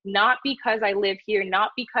today, not because I live here,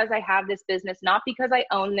 not because I have this business, not because I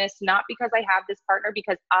own this, not because I have this partner,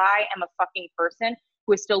 because I am a fucking person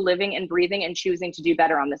who is still living and breathing and choosing to do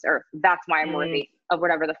better on this earth. That's why I'm worthy of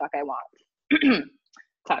whatever the fuck I want.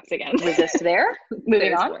 Talks again. Resist there.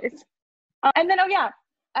 Moving on. And then,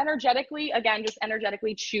 energetically, again, just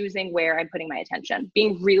energetically choosing where I'm putting my attention,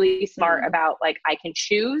 being really smart about, like, I can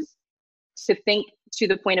choose to think to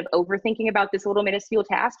the point of overthinking about this little minuscule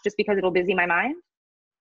task just because it'll busy my mind,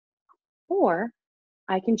 or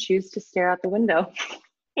I can choose to stare out the window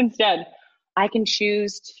instead. I can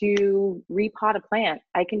choose to repot a plant.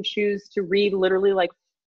 I can choose to read literally like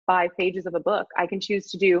 5 pages of a book. I can choose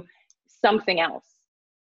to do something else.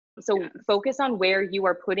 So focus on where you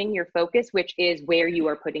are putting your focus, which is where you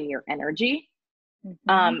are putting your energy,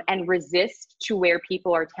 and resist to where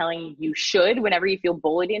people are telling you should. Whenever you feel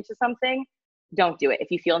bullied into something, don't do it.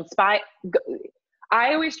 If you feel inspired,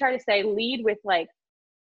 I always try to say, lead with like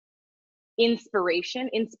inspiration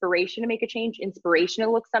to make a change, inspiration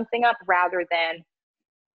to look something up, rather than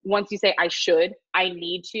once you say, I should, I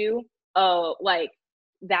need to, like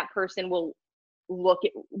that person will look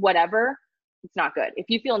at whatever. It's not good. If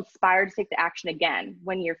you feel inspired to take the action again,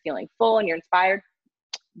 when you're feeling full and you're inspired,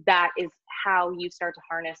 that is how you start to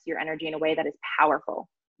harness your energy in a way that is powerful.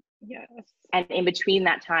 Yes. And in between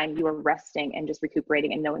that time, you are resting and just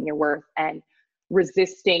recuperating and knowing your worth and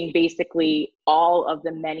resisting basically all of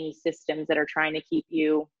the many systems that are trying to keep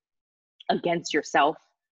you against yourself,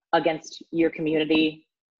 against your community,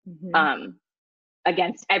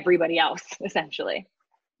 against everybody else, essentially.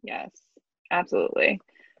 Yes, absolutely.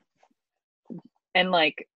 And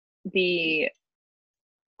like the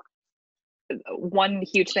one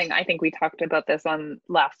huge thing, I think we talked about this on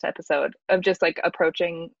last episode, of just like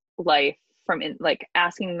approaching life from like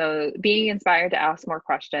asking being inspired to ask more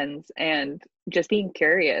questions and just being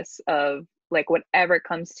curious of like whatever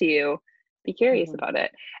comes to you, be curious about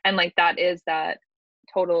it. And like that is that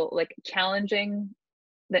total like challenging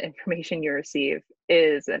the information you receive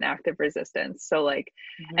is an act of resistance. So like,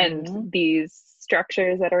 and these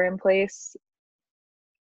structures that are in place,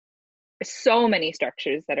 so many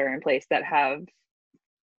structures that are in place that have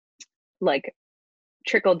like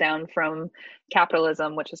trickled down from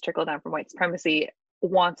capitalism, which is trickled down from white supremacy,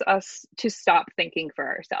 wants us to stop thinking for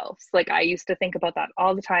ourselves. Like I used to think about that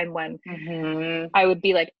all the time when I would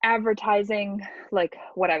be like advertising like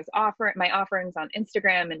what I was offering, my offerings on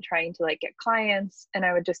Instagram, and trying to like get clients, and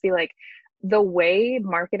I would just be like, the way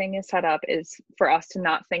marketing is set up is for us to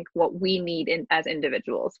not think what we need as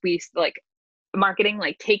individuals. We like marketing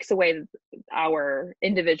like takes away our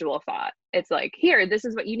individual thought. It's like, here, this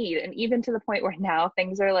is what you need. And even to the point where now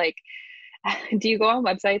things are like, do you go on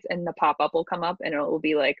websites and the pop-up will come up and it will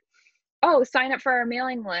be like, oh, sign up for our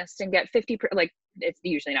mailing list and get 50%, like it's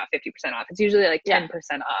usually not 50% off. It's usually like 10%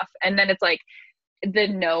 off. And then it's like, the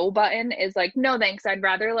no button is like, no thanks, I'd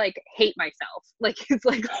rather like hate myself. Like it's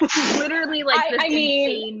like literally like this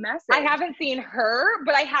insane message. I haven't seen her,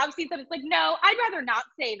 but I have seen something like, no, I'd rather not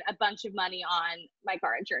save a bunch of money on my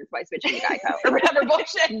car insurance by switching to Geico or whatever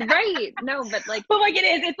bullshit. Right. No, but like it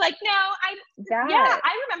is. It's like, no,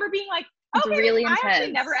 I remember being like, okay, really intense. I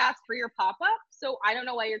actually never asked for your pop-up, so I don't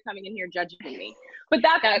know why you're coming in here judging me. But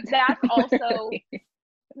that's also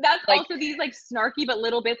that's like, also these like snarky but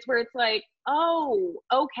little bits where it's like, oh,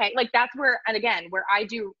 okay. Like that's where, and again, where I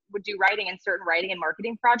would do writing and certain writing and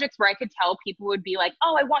marketing projects where I could tell people would be like,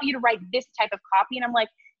 oh, I want you to write this type of copy. And I'm like,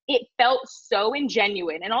 it felt so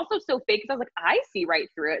ingenuine and also so fake. Cause I was like, I see right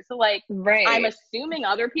through it. So like, I'm assuming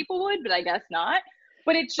other people would, but I guess not.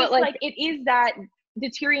 But it's just like, it is that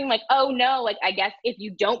deteriorating, like, oh no, like, I guess if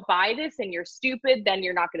you don't buy this and you're stupid, then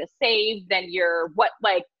you're not going to save, then you're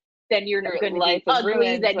then you're not going to be ugly,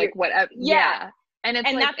 ruined, then like you're whatever. Yeah. And it's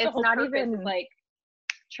like, it's not even like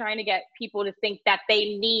trying to get people to think that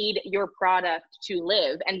they need your product to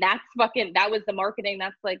live. And that's that was the marketing.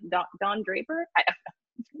 That's like Don Draper,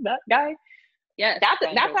 that guy. Yeah.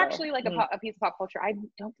 That's actually like a piece of pop culture I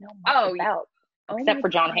don't know much about, except for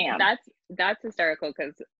John Hamm. That's hysterical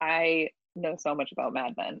because I know so much about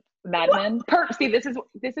Mad Men. See, this is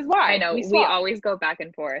why I know we always go back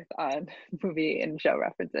and forth on movie and show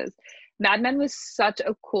references. Mad Men was such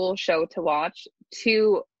a cool show to watch,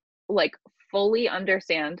 to like fully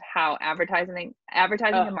understand how advertising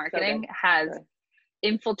and marketing has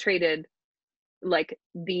infiltrated like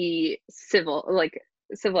the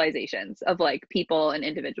civilizations of like people and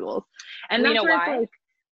individuals. And you know why?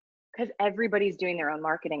 Because everybody's doing their own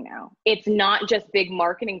marketing now. It's not just big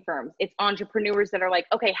marketing firms. It's entrepreneurs that are like,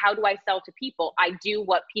 okay, how do I sell to people? I do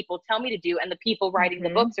what people tell me to do. And the people writing the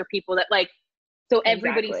books are people that like, so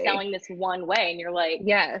everybody's selling this one way. And you're like,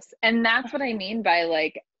 yes. And that's what I mean by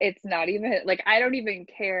like, it's not even like, I don't even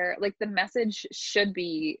care. Like the message should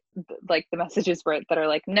be like the messages that are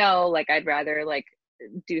like, no, like I'd rather like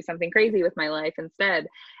do something crazy with my life instead.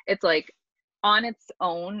 It's like on its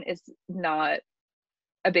own is not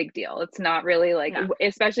a big deal. It's not really like,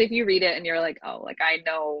 especially if you read it and you're like, oh, like I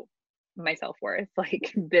know my self-worth,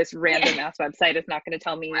 like this random ass website is not going to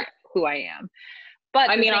tell me who I am. But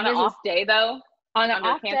I mean, on an off day though, on an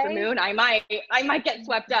off Cancer moon, I might get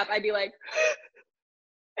swept up. I'd be like,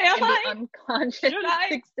 am I unconscious?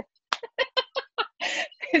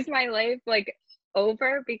 Is my life like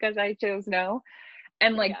over because I chose no?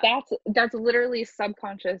 And like that's literally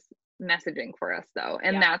subconscious messaging for us though.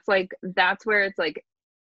 And that's where it's like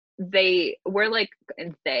we're like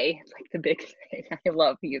they like the big thing. I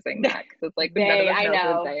love using that because it's like none of us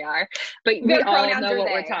know what they are, but we all know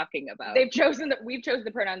what we're talking about. We've chosen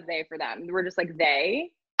the pronouns they for them. We're just like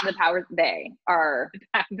they, the powers they are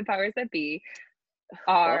the powers that be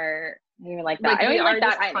are. I don't even like that. I don't even like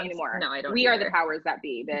that anymore. No, I don't. We are the powers that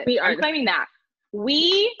be. I'm claiming that.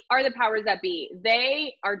 We are the powers that be.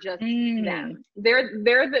 They are just them. They're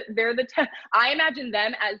the I imagine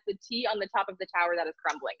them as the T on the top of the tower that is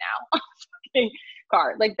crumbling now.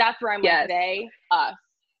 Card. Like that's where I'm like they, us,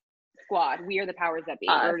 squad. We are the powers that be.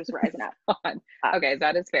 We're just rising up. Okay,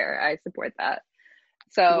 that is fair. I support that.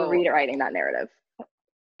 So we're rewriting that narrative.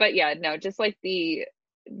 But yeah, no, just like the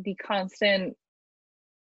constant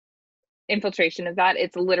infiltration of that.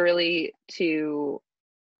 It's literally to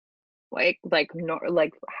like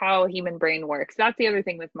how human brain works. That's the other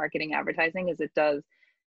thing with marketing advertising, is it does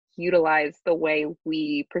utilize the way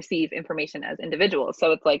we perceive information as individuals.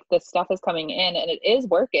 So it's like this stuff is coming in and it is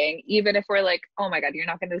working, even if we're like, oh my God, you're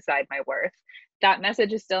not going to decide my worth. That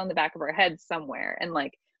message is still in the back of our head somewhere. And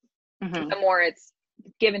like the more it's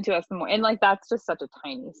given to us, the more, and like that's just such a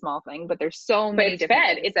tiny small thing, but there's so many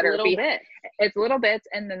different things it's that are little bits. It's little bits,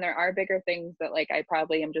 and then there are bigger things that like I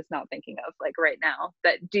probably am just not thinking of like right now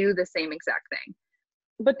that do the same exact thing.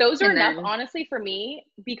 But those are enough, honestly, for me,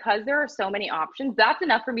 because there are so many options. That's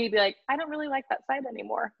enough for me to be like, I don't really like that site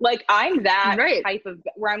anymore. Like I'm that type of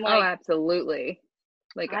where I'm like, oh, absolutely.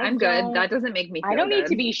 Like I'm good. That doesn't make me feel I don't need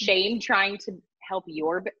good. to be shamed trying to help I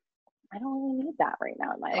don't really need that right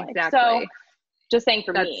now in my life. Exactly. So just saying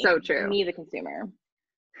for That's me, so true. Me, the consumer.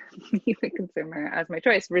 Me, the consumer, as my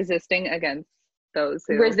choice, resisting against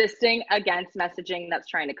messaging that's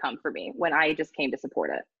trying to come for me when I just came to support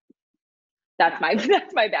it. That's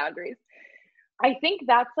my boundaries. I think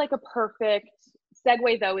that's like a perfect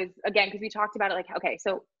segue though, is again, because we talked about it, like, okay,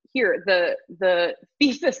 so here, the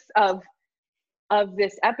thesis of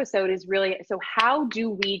this episode is really, so how do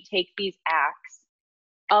we take these acts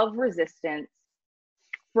of resistance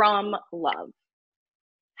from love?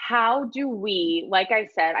 How do we, like I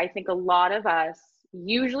said, I think a lot of us,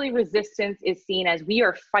 usually resistance is seen as we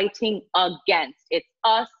are fighting against. It's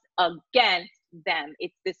us against them.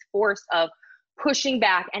 It's this force of pushing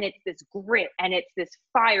back, and it's this grit, and it's this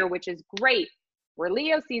fire, which is great. We're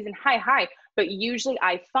Leo season, hi. But usually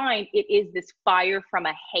I find it is this fire from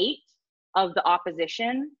a hate of the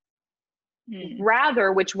opposition,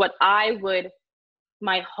 rather, which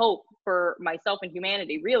my hope for myself and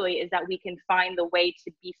humanity really is that we can find the way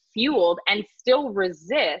to be fueled and still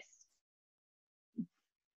resist,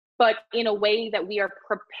 but in a way that we are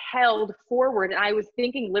propelled forward. And I was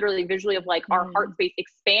thinking literally visually of like our heart space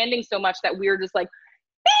expanding so much that we're just like,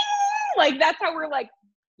 bing! Like that's how we're like,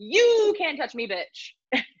 you can't touch me,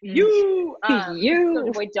 bitch. You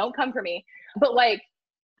boy, don't come for me. But like,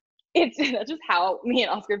 that's just how me and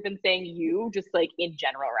Oscar have been saying you, just like in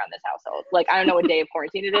general around this household. Like, I don't know what day of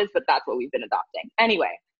quarantine it is, but that's what we've been adopting.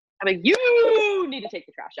 Anyway, I'm like, you need to take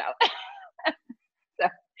the trash out. So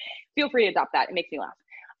feel free to adopt that. It makes me laugh.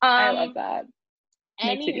 I love that.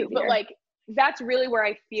 But like, that's really where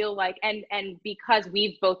I feel like, and because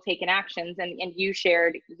we've both taken actions, and you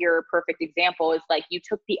shared your perfect example, is like you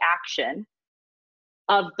took the action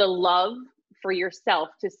of the love for yourself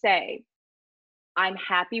to say, I'm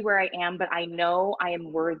happy where I am, but I know I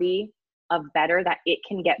am worthy of better, that it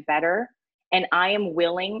can get better. And I am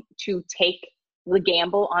willing to take the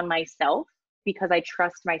gamble on myself because I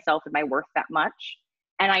trust myself and my worth that much.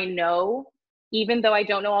 And I know, even though I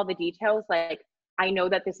don't know all the details, like I know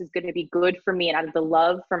that this is going to be good for me. And out of the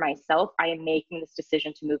love for myself, I am making this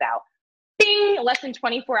decision to move out. Bing! Less than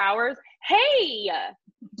 24 hours. Hey,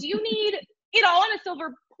 do you need it all on a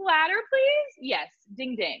silver platter, please? Yes.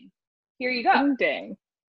 Ding, ding. Here you go. Ding, ding.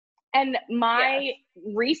 And my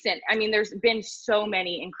recent, I mean, there's been so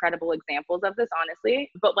many incredible examples of this,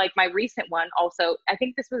 honestly, but like my recent one also, I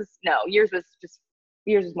think yours was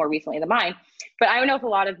more recently than mine, but I don't know if a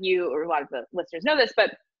lot of you or a lot of the listeners know this,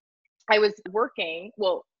 but I was working,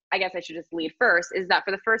 well, I guess I should just lead first, is that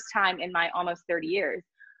for the first time in my almost 30 years,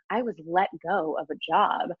 I was let go of a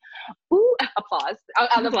job. Ooh, applause.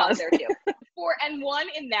 I'll applause there too. And one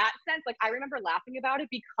in that sense, like I remember laughing about it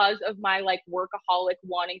because of my like workaholic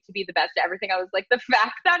wanting to be the best at everything. I was like, the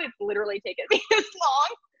fact that it's literally taken me this long,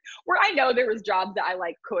 where I know there was jobs that I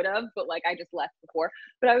like could have, but like I just left before.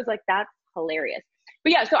 But I was like, that's hilarious.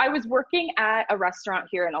 But yeah, so I was working at a restaurant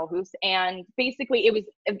here in Aarhus, and basically it was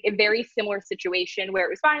a very similar situation where it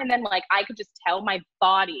was fine. And then like I could just tell my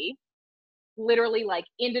body literally like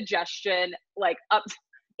indigestion,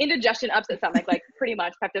 upset stomach, like pretty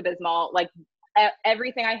much Pepto-Bismol, like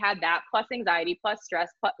everything I had, that plus anxiety plus stress,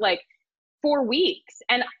 plus, like 4 weeks.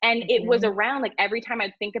 And it was around like every time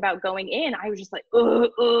I'd think about going in, I was just like,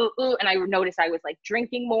 and I noticed I was like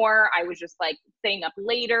drinking more. I was just like staying up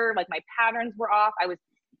later. Like my patterns were off. I was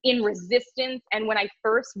in resistance. And when I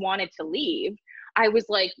first wanted to leave, I was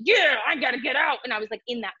like, yeah, I gotta get out. And I was like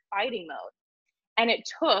in that fighting mode. And it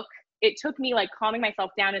took me like calming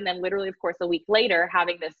myself down. And then literally, of course, a week later,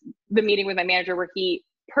 having the meeting with my manager where he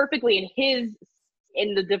perfectly in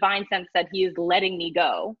the divine sense said he is letting me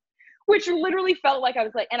go, which literally felt like I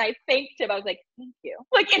was like, and I thanked him. I was like, thank you.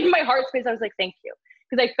 Like in my heart space, I was like, thank you.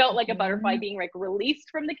 Because I felt like a butterfly being like released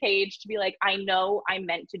from the cage to be like, I know I'm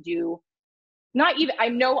meant to do not even, I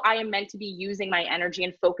know I am meant to be using my energy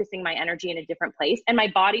and focusing my energy in a different place. And my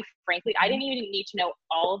body, frankly, I didn't even need to know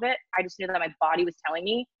all of it. I just knew that my body was telling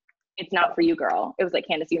me, it's not for you, girl. It was like,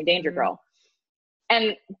 Candace, you're in danger, girl.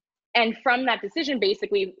 And from that decision,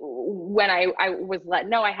 basically, when I was let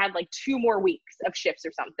know, I had like 2 more weeks of shifts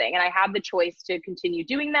or something. And I had the choice to continue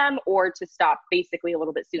doing them or to stop basically a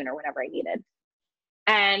little bit sooner whenever I needed.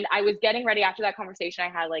 And I was getting ready after that conversation. I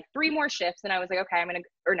had like 3 more shifts and I was like, okay, I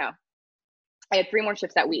had 3 more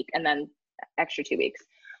shifts that week and then extra 2 weeks.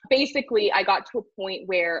 Basically, I got to a point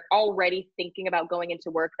where already thinking about going into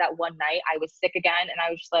work that one night, I was sick again. And I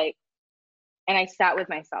was just like, and I sat with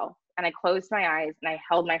myself and I closed my eyes and I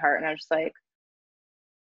held my heart and I was just like,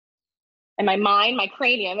 and my mind, my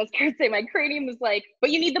cranium, as Kurt say, my cranium was like, but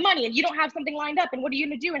you need the money and you don't have something lined up. And what are you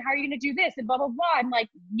going to do? And how are you going to do this? And blah, blah, blah. I'm like,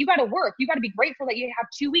 you got to work. You got to be grateful that you have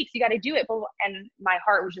 2 weeks. You got to do it. And my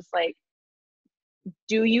heart was just like,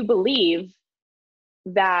 do you believe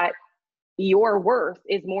that your worth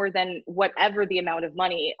is more than whatever the amount of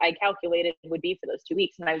money I calculated would be for those 2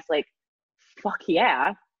 weeks? And I was like, fuck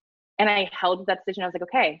yeah. And I held that decision. I was like,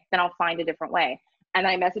 okay, then I'll find a different way. And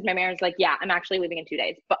I messaged my manager, like, yeah, I'm actually leaving in 2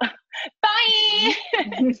 days. But bye.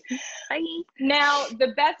 Bye. Now,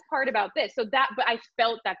 the best part about this, but I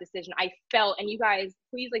felt that decision. I felt, and you guys,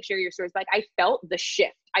 please like share your stories. Like I felt the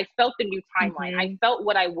shift. I felt the new timeline. I felt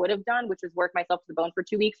what I would have done, which was work myself to the bone for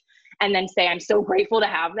 2 weeks and then say, I'm so grateful to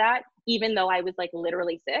have that, even though I was like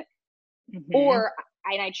literally sick. And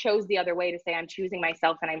I chose the other way to say, I'm choosing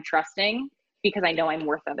myself and I'm trusting because I know I'm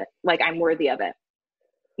worth of it. Like I'm worthy of it.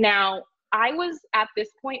 Now, I was at this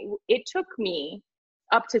point, it took me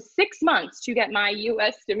up to 6 months to get my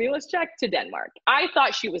US stimulus check to Denmark. I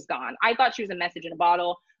thought she was gone. I thought she was a message in a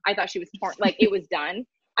bottle. I thought she was torn, like it was done.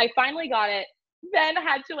 I finally got it, then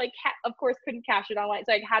had to like, of course, couldn't cash it online.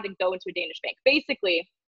 So I had to go into a Danish bank. Basically,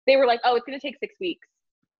 they were like, oh, it's going to take 6 weeks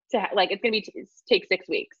to like, it's going to take 6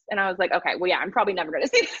 weeks. And I was like, okay, well, yeah, I'm probably never going to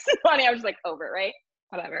see this money. I was just like, over it, right?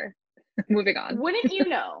 Whatever. Moving on. Wouldn't you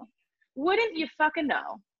fucking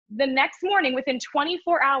know? The next morning, within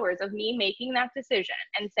 24 hours of me making that decision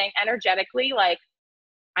and saying energetically, like,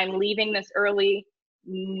 I'm leaving this early,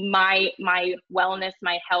 my wellness,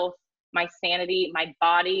 my health, my sanity, my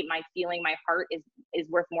body, my feeling, my heart is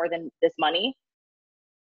worth more than this money.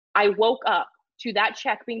 I woke up to that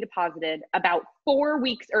check being deposited about 4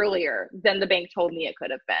 weeks earlier than the bank told me it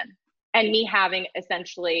could have been. And me having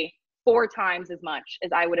essentially 4 times as much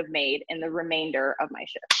as I would have made in the remainder of my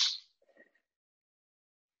shift.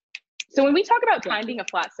 So when we talk about time being a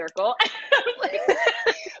flat circle,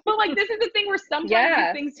 but like this is the thing where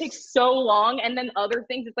sometimes things take so long and then other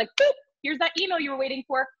things, it's like, boop, here's that email you were waiting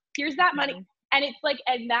for. Here's that money. And it's like,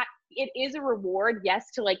 and that it is a reward,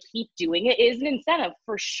 yes, to like keep doing it. It is an incentive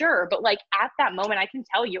for sure. But like at that moment, I can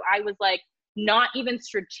tell you, I was like, not even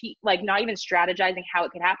strategizing how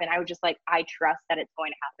it could happen. I was just like, I trust that it's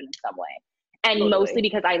going to happen in some way. And mostly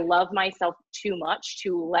because I love myself too much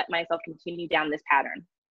to let myself continue down this pattern.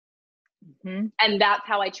 And that's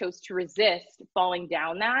how I chose to resist falling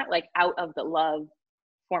down that, like out of the love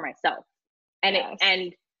for myself.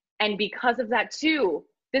 And and because of that too,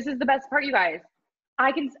 this is the best part, you guys.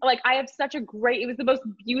 I have such it was the most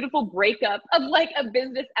beautiful breakup of like a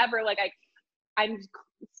business ever. Like I'm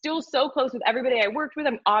still so close with everybody I worked with.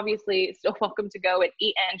 I'm obviously still welcome to go and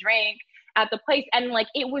eat and drink at the place. And like,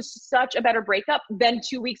 it was such a better breakup than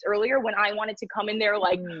 2 weeks earlier when I wanted to come in there,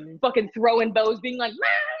 like fucking throwing bows, being like, I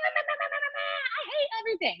hate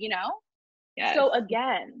everything, you know? Yes. So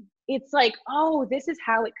again, it's like, oh, this is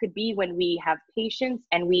how it could be when we have patience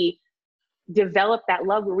and we develop that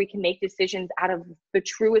love where we can make decisions out of the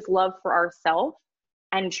truest love for ourselves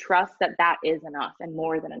and trust that that is enough and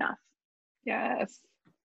more than enough. Yes.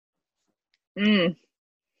 I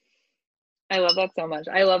love that so much.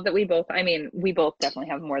 I love that we both definitely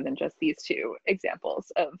have more than just these 2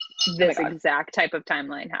 examples of this exact type of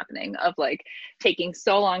timeline happening, of like taking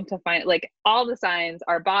so long to find like all the signs,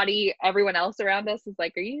 our body, everyone else around us is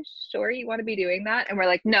like, are you sure you want to be doing that? And we're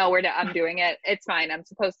like, no, I'm doing it. It's fine. I'm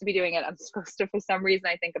supposed to be doing it. I'm supposed to, for some reason,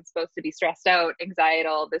 I think I'm supposed to be stressed out, anxiety.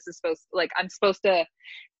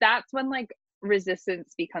 That's when like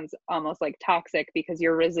resistance becomes almost like toxic because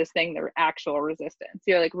you're resisting the actual resistance.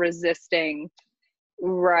 You're like resisting,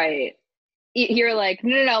 right? You're like,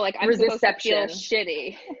 no, like I'm supposed to feel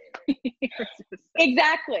shitty.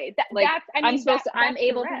 Exactly. I'm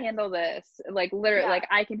able to handle this. Like literally, like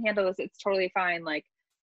I can handle this. It's totally fine. Like,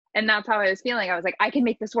 and that's how I was feeling. I was like, I can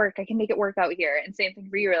make this work. I can make it work out here. And same thing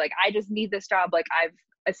for you. Like, I just need this job. Like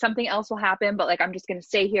something else will happen, but like, I'm just going to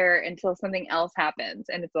stay here until something else happens.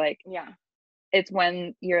 And it's like, it's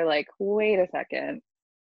when you're like, wait a second,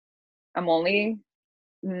 I'm only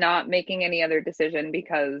not making any other decision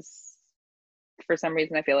because for some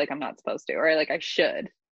reason I feel like I'm not supposed to, or like I should.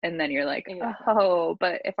 And then you're like, oh,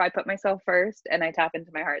 but if I put myself first and I tap into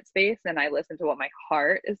my heart space and I listen to what my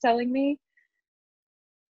heart is telling me,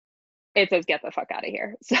 it says, get the fuck out of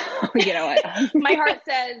here. So you know what? My heart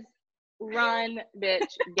says, run,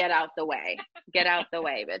 bitch, get out the way. Get out the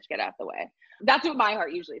way, bitch, get out the way. That's what my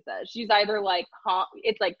heart usually says. She's either like,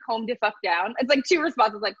 it's like calm to fuck down. It's like 2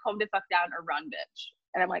 responses, like calm to fuck down or run, bitch.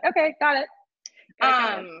 And I'm like, okay, got it.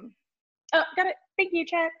 Got it. Thank you,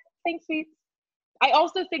 Chet. Thanks, sweet. I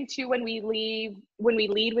also think too, when we lead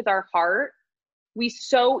with our heart,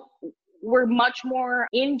 we're much more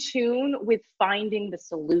in tune with finding the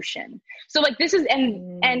solution. So like this is,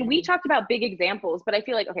 and we talked about big examples, but I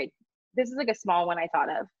feel like, okay, this is like a small one I thought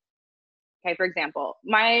of. Okay. For example,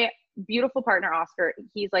 my beautiful partner, Oscar,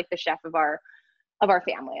 he's like the chef of our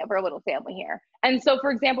family, of our little family here. And so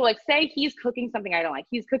for example, like say he's cooking something I don't like,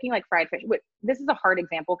 he's cooking like fried fish. This is a hard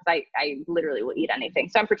example because I literally will eat anything.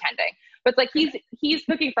 So I'm pretending, but it's like he's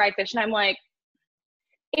cooking fried fish and I'm like,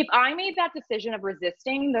 if I made that decision of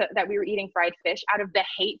resisting that we were eating fried fish out of the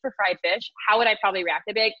hate for fried fish, how would I probably react?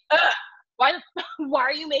 I'd be like, ugh, why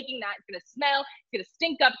are you making that? It's going to smell, it's going to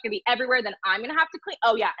stink up, it's going to be everywhere. Then I'm going to have to clean.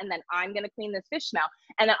 Oh yeah. And then I'm going to clean this fish smell.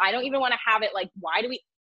 And then I don't even want to have it. Like,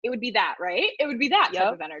 it would be that, right? It would be that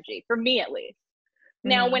type of energy for me, at least. Mm-hmm.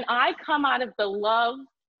 Now, when I come out of the love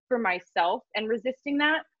for myself and resisting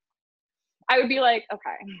that, I would be like,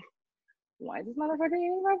 okay, why is this motherfucker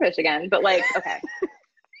eating my fish again? But like, okay.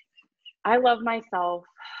 I love myself.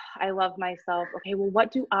 Okay, well,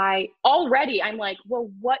 I'm like,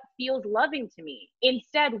 well, what feels loving to me?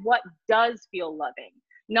 Instead, what does feel loving?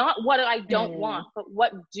 Not what I don't want, but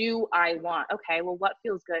what do I want? Okay, well, what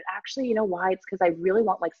feels good? Actually, you know why? It's because I really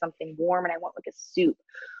want like something warm and I want like a soup.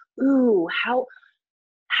 Ooh,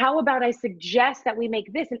 how about I suggest that we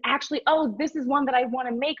make this? And actually, oh, this is one that I want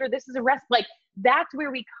to make, or this is a recipe. Like, that's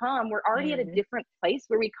where we come. We're already at a different place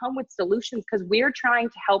where we come with solutions because we're trying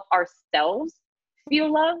to help ourselves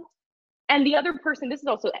feel loved. And the other person, this is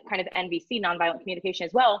also kind of NVC, nonviolent communication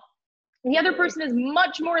as well. The other person is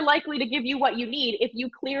much more likely to give you what you need if you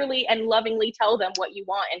clearly and lovingly tell them what you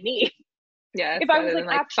want and need. Yeah. If I was like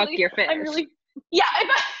actually, fuck your fish. I'm really, yeah.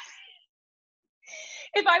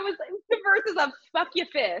 If I was the verses of fuck your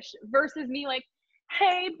fish versus me like,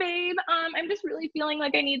 hey babe, I'm just really feeling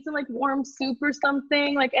like I need some like warm soup or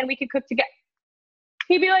something, like, and we could cook together.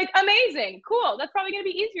 He'd be like, amazing, cool. That's probably gonna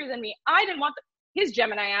be easier than me. I didn't want his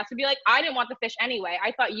Gemini ass would be like, I didn't want the fish anyway.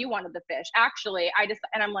 I thought you wanted the fish. Actually,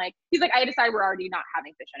 and I'm like, he's like, I decided we're already not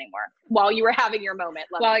having fish anymore while you were having your moment.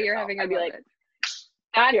 While you're having a moment. Like,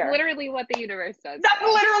 that's literally what the universe does. That's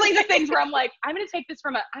literally the things where I'm like, I'm gonna take this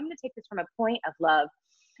from a point of love.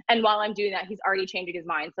 And while I'm doing that, he's already changing his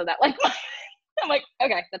mind so that like I'm like,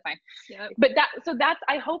 okay, that's fine. Yep. But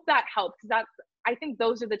I hope that helps. I think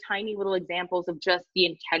those are the tiny little examples of just the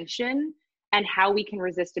intention and how we can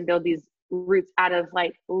resist and build these roots out of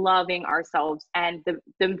like loving ourselves. And the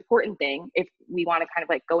important thing, if we want to kind of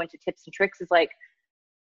like go into tips and tricks, is like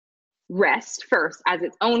rest first as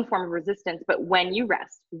its own form of resistance. But when you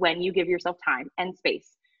rest, when you give yourself time and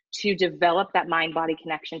space to develop that mind-body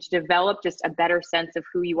connection, to develop just a better sense of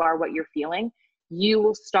who you are, what you're feeling, you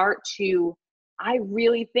will start to, I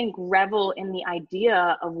really think, revel in the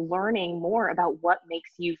idea of learning more about what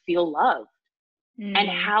makes you feel loved and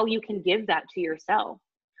how you can give that to yourself.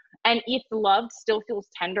 And if love still feels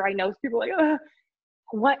tender, I know people are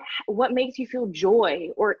like, what makes you feel joy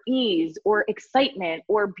or ease or excitement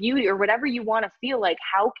or beauty or whatever you want to feel like,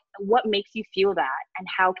 what makes you feel that and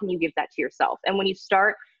how can you give that to yourself? And when you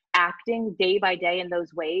start acting day by day in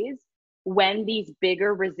those ways, when these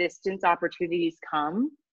bigger resistance opportunities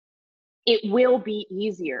come, it will be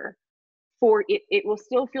easier for it. It will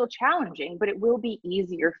still feel challenging, but it will be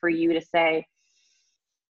easier for you to say,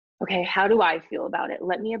 okay, how do I feel about it?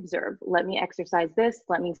 Let me observe. Let me exercise this.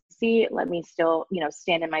 Let me see. Let me still,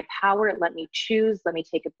 stand in my power. Let me choose. Let me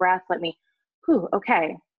take a breath.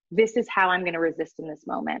 Okay, this is how I'm going to resist in this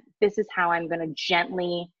moment. This is how I'm going to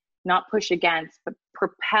gently, not push against, but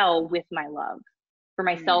propel with my love for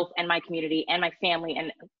myself and my community and my family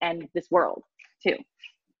and this world too.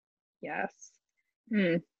 Yes.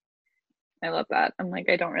 I love that. I'm like,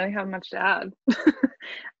 I don't really have much to add.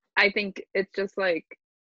 I think it's just like,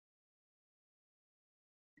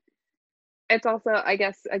 it's also, I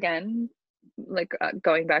guess, again, like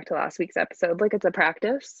going back to last week's episode, like it's a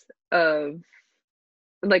practice of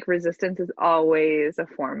like resistance is always a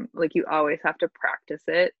form, like you always have to practice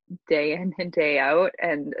it day in and day out.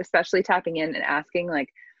 And especially tapping in and asking like,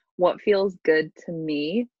 what feels good to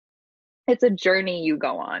me it's a journey you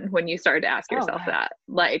go on when you start to ask Oh, yourself yeah. that.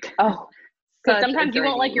 Like, Oh, because such a sometimes you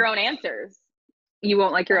won't like journey. your own answers. You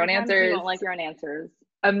won't like your own Sometimes you answers. won't like your own answers.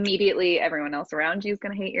 Immediately, everyone else around you is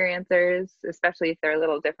going to hate your answers, especially if they're a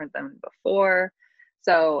little different than before.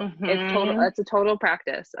 So it's a total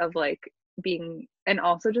practice of like being, and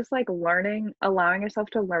also just like learning, allowing yourself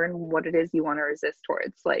to learn what it is you want to resist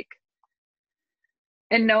towards, like,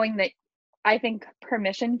 and knowing that. I think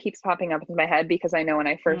permission keeps popping up in my head because I know when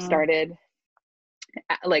I first started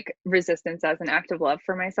like resistance as an act of love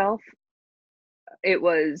for myself, it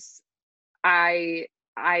was I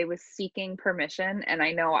was seeking permission, and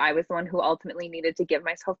I know I was the one who ultimately needed to give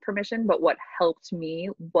myself permission, but what helped me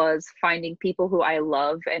was finding people who I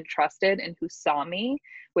love and trusted and who saw me,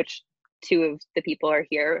 which two of the people are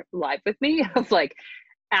here live with me, of like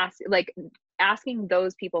asking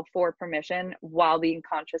those people for permission while being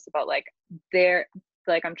conscious about like they're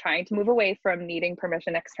like, I'm trying to move away from needing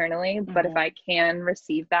permission externally, but if I can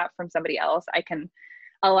receive that from somebody else, I can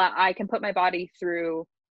put my body through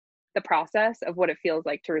the process of what it feels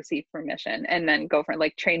like to receive permission, and then go for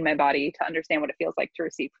like train my body to understand what it feels like to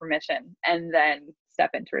receive permission, and then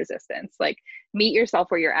step into resistance. Like, meet yourself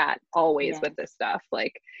where you're at always with this stuff.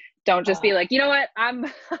 Like, don't just be like, you know what, I'm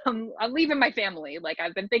leaving my family. Like,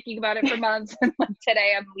 I've been thinking about it for months, and like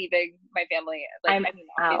today I'm leaving my family. Like, I'm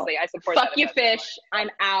obviously I support fuck that. You fish. I'm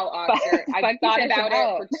out, Oscar. I've thought about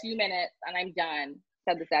it for 2 minutes and I'm done.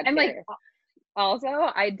 Said the sad and fairy. like, also,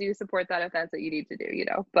 I do support that if that's what you need to do, you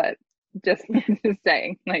know, but just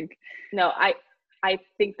saying, like. No, I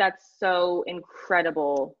think that's so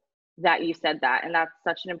incredible that you said that. And that's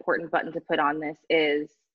such an important button to put on this is,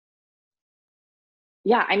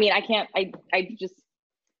 yeah, I mean, I just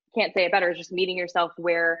can't say it better. It's just meeting yourself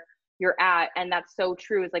where you're at. And that's so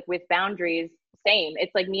true. It's like with boundaries, same.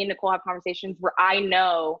 It's like me and Nicole have conversations where I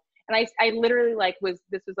know, and I literally like this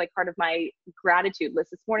was like part of my gratitude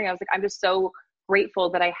list this morning. I was like, I'm just so grateful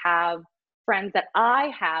that I have friends that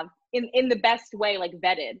I have in the best way, like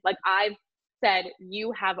vetted. Like, I've said,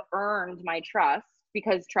 you have earned my trust,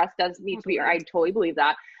 because trust does need to be, I totally believe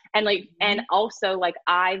that. And like, and also like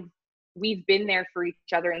we've been there for each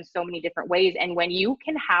other in so many different ways. And when you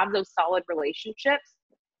can have those solid relationships,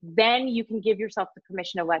 then you can give yourself the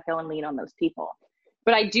permission to let go and lean on those people.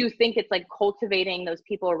 But I do think it's like cultivating those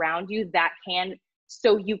people around you that can,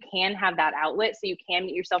 so you can have that outlet, so you can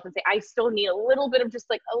meet yourself and say, I still need a little bit of just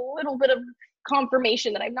like a little bit of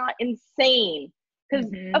confirmation that I'm not insane. Because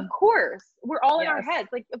of course, we're all in our heads.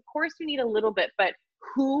 Like, of course you need a little bit, but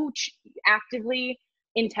who actively,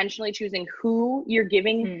 intentionally choosing who you're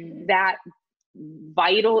giving that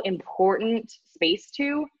vital, important space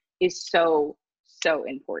to is so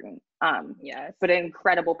important. But an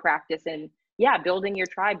incredible practice. And yeah, building your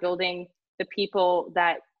tribe, building the people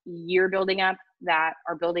that you're building up that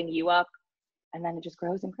are building you up, and then it just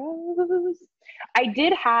grows and grows. I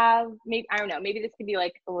did have, maybe, I don't know, maybe this could be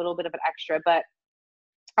like a little bit of an extra, but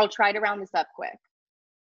I'll try to round this up quick.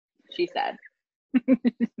 She said.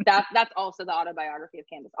 That's also the autobiography of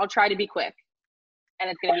Candace. I'll try to be quick, and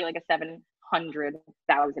it's going to be like a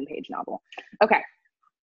 700,000 page novel. Okay.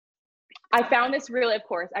 I found this really, of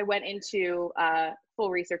course, I went into full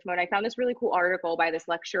research mode. I found this really cool article by this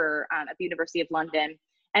lecturer at the University of London.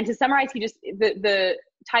 And to summarize, the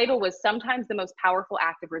title was, Sometimes the Most Powerful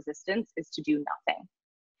Act of Resistance is to Do Nothing.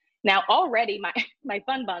 Now, already my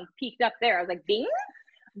fun buns peaked up there. I was like, ding.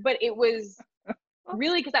 But it was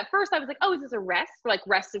really, because at first I was like, oh, is this a rest? Like,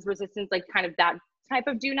 rest is resistance, like kind of that type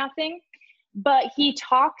of do nothing. But he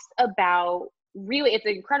talks about, really, it's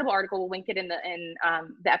an incredible article. We'll link it in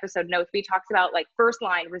the episode notes. But he talks about, like, first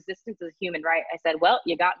line, resistance is a human right. I said, well,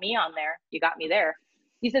 you got me on there. You got me there.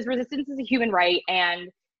 He says resistance is a human right. And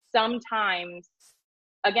sometimes,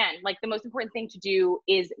 again, like, the most important thing to do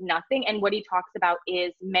is nothing. And what he talks about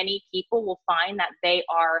is many people will find that they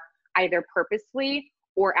are either purposely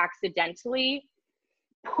or accidentally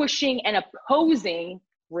pushing and opposing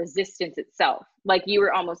resistance itself. Like you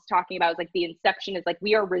were almost talking about, like the inception is like,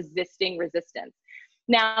 we are resisting resistance.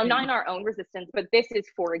 Now, not in our own resistance, but this is,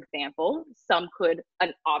 for example,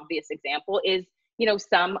 an obvious example is, you know,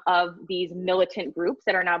 some of these militant groups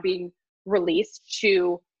that are now being released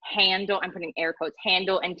to handle, I'm putting air quotes,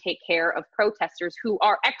 handle and take care of protesters who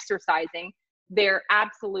are exercising their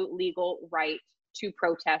absolute legal right to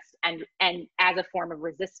protest and as a form of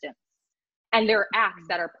resistance. And there are acts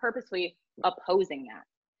that are purposely opposing that.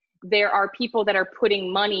 There are people that are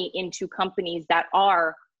putting money into companies that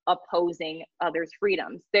are opposing others'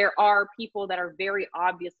 freedoms. There are people that are very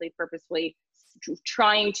obviously purposely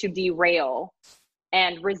trying to derail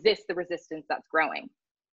and resist the resistance that's growing.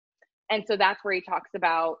 And so that's where he talks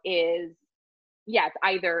about is yeah, it's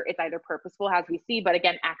either purposeful, as we see, but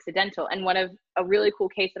again, accidental. And one of a really cool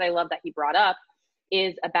case that I love that he brought up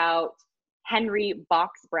is about Henry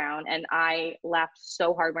Box Brown. And I laughed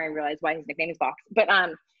so hard when I realized why his nickname is Box. But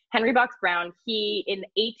Henry Box Brown, he in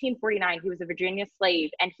 1849, he was a Virginia slave,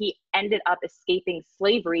 and he ended up escaping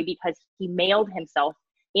slavery because he mailed himself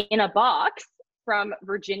in a box from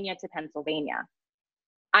Virginia to Pennsylvania.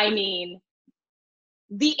 I mean,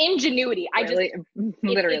 the ingenuity, really,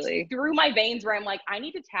 literally it's through my veins where I'm like, I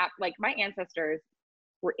need to tap, like, my ancestors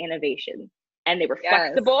were innovation, and they were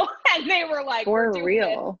flexible, and they were like, for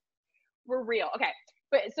real. We're real. Okay.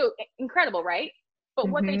 But so incredible, right? But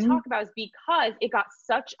what they talk about is because it got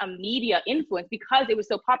such a media influence, because it was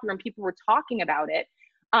so popular and people were talking about it.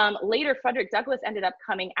 Later, Frederick Douglass ended up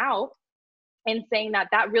coming out and saying that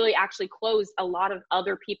that really actually closed a lot of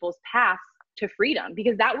other people's paths to freedom,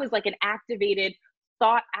 because that was like an activated,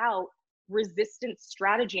 thought out resistance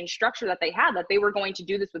strategy and structure that they had, that they were going to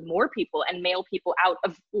do this with more people and mail people out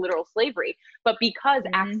of literal slavery. But because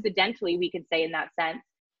accidentally, we could say in that sense,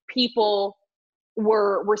 people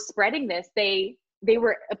were spreading this, they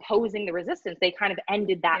were opposing the resistance. They kind of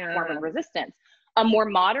ended that form of resistance. A more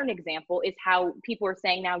modern example is how people are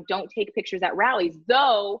saying now, don't take pictures at rallies,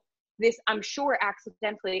 though this, I'm sure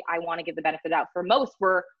accidentally, I want to give the benefit out, for most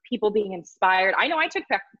were people being inspired. I know I took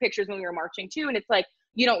pictures when we were marching too, and it's like,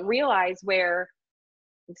 you don't realize where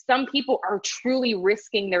some people are truly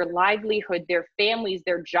risking their livelihood, their families,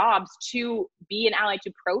 their jobs to be an ally,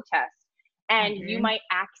 to protest. And you might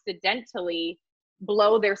accidentally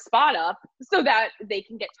blow their spot up so that they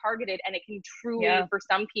can get targeted, and it can truly, for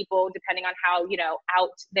some people, depending on how, you know, out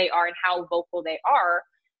they are and how vocal they are,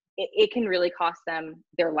 it can really cost them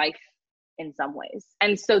their life in some ways.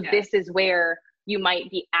 And so this is where you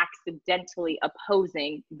might be accidentally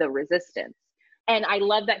opposing the resistance. And I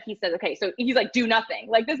love that he says, okay, so he's like, do nothing.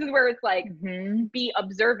 Like, this is where it's like, be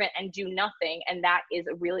observant and do nothing. And that is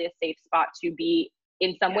really a safe spot to be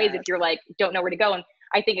in some ways, if you're like, don't know where to go. And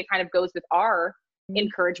I think it kind of goes with our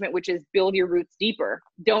encouragement, which is build your roots deeper.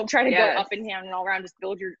 Don't try to go up and down and all around, just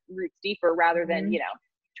build your roots deeper rather than, you know,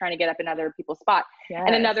 trying to get up in other people's spot.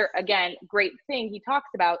 And another, again, great thing he talks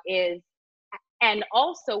about is, and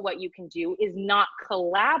also what you can do is not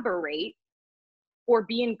collaborate or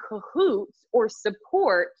be in cahoots or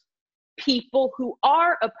support people who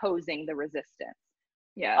are opposing the resistance.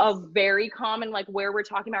 A very common, like where we're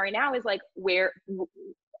talking about right now, is like, where,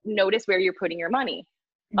 notice where you're putting your money.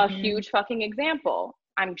 A huge fucking example.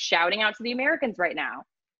 I'm shouting out to the Americans right now.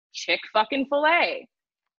 Chick-fucking-fil-A.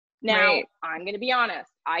 Now, I'm going to be honest.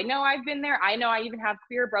 I know I've been there. I know I even have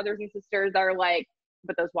queer brothers and sisters that are like,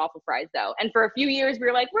 but those waffle fries though. And for a few years, we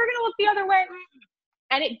were like, we're going to look the other way.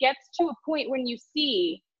 And it gets to a point when you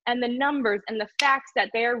see, and the numbers and the facts that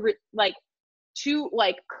they're like, to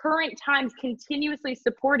like current times continuously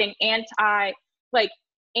supporting anti-civil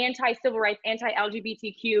rights,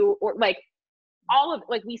 anti-LGBTQ, or like all of,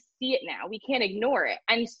 like, we see it now, we can't ignore it.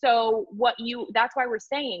 And so that's why we're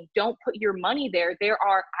saying, don't put your money there. There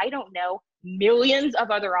are, I don't know, millions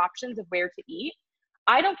of other options of where to eat.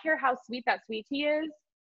 I don't care how sweet that sweet tea is.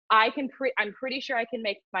 I'm pretty sure I can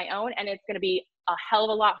make my own, and it's going to be a hell of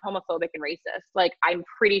a lot homophobic and racist. Like, I'm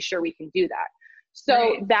pretty sure we can do that.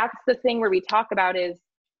 So that's the thing where we talk about is,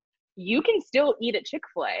 you can still eat at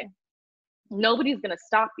Chick-fil-A. Nobody's going to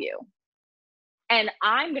stop you. And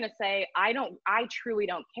I'm going to say, I truly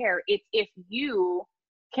don't care. It's if you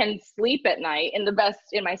can sleep at night in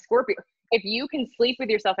my Scorpio, if you can sleep with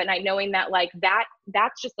yourself at night, knowing that like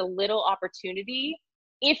that's just a little opportunity.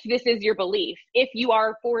 If this is your belief, if you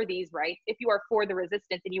are for these rights, if you are for the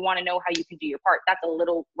resistance and you want to know how you can do your part, that's a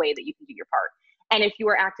little way that you can do your part. And if you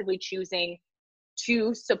are actively choosing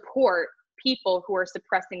to support people who are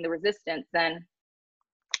suppressing the resistance, then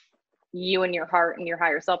you and your heart and your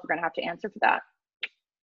higher self are going to have to answer for that.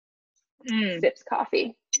 Sips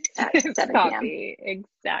coffee at 7 p.m.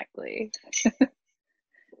 Exactly.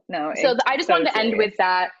 No. So I just wanted to end with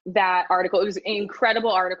that article. It was an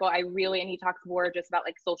incredible article. And he talks more just about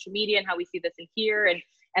like social media and how we see this in here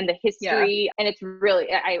and the history. And it's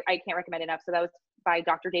really, I can't recommend enough. So that was by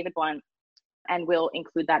Dr. David Blunt, and we'll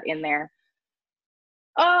include that in there.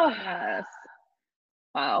 Oh, yes.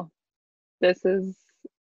 Wow. This is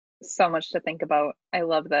so much to think about. I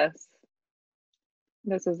love this.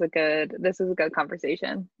 This is a good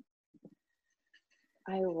conversation.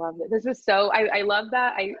 I love it. This is so, I love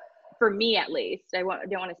that. For me at least, don't want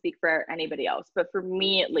to speak for anybody else, but for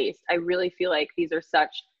me at least, I really feel like these are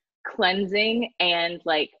such cleansing and,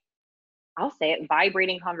 like, I'll say it,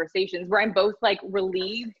 vibrating conversations where I'm both like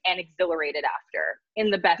relieved and exhilarated after, in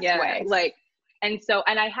the best way. Like, and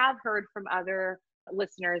I have heard from other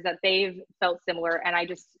listeners that they've felt similar. And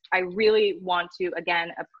I really want to,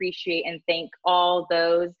 again, appreciate and thank all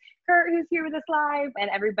those, Kurt, who's here with us live, and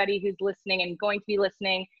everybody who's listening and going to be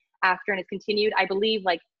listening after and has continued. I believe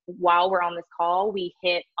like while we're on this call, we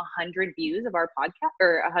hit 100 views of our podcast,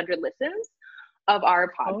 or 100 listens of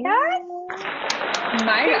our podcast. Oh,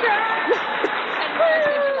 my God. And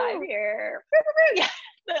we're live here. Yeah,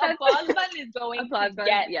 the applause button is going to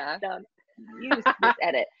get some use this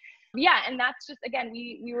edit. Yeah, and that's just, again,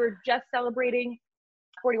 we were just celebrating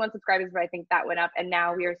 41 subscribers, but I think that went up, and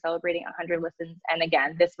now we are celebrating 100 listens. And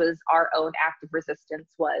again, this was our own act of resistance,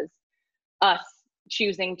 was us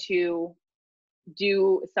choosing to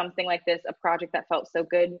do something like this, a project that felt so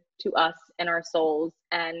good to us and our souls,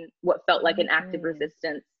 and what felt like an act of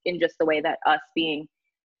resistance in just the way that us being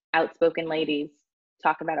outspoken ladies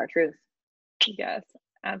talk about our truth. Yes,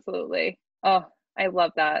 absolutely. Oh, I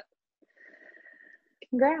love that.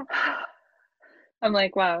 Congrats. I'm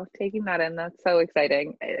like, wow, taking that in, that's so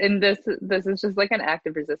exciting. And this is just like an act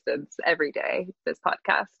of resistance every day, this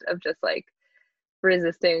podcast, of just like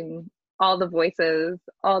resisting all the voices,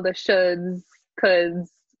 all the shoulds,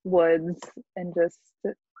 coulds, woulds, and just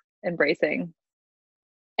embracing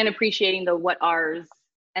and appreciating the what ares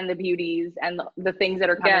and the beauties and the things that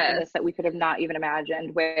are coming from this that we could have not even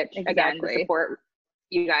imagined, which again, the support,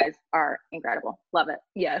 you guys are incredible. Love it.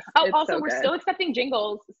 Yes. Oh, also, we're still accepting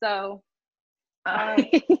jingles. So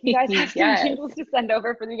you guys have some jingles to send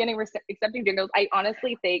over for the beginning. We're accepting jingles. I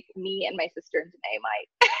honestly think me and my sister and Danae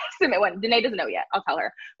might submit one. Danae doesn't know yet. I'll tell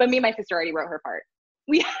her. But me and my sister already wrote her part.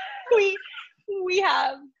 We have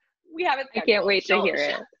it scheduled. I can't wait to hear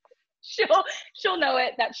it. She'll know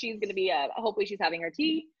it, that she's going to be hopefully she's having her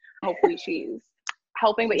tea. Hopefully she's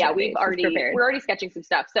helping. But yeah, we're already sketching some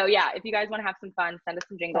stuff. So yeah, if you guys want to have some fun, send us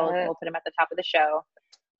some jingles and we'll put them at the top of the show.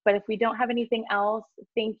 But if we don't have anything else,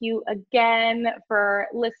 thank you again for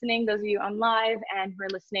listening, those of you on live and who are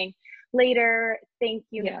listening later. Thank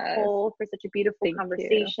you, Nicole, for such a beautiful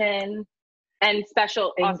conversation. And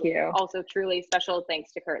also truly special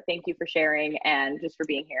thanks to Kurt. Thank you for sharing and just for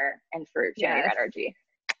being here and for sharing your energy.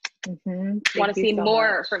 Want to see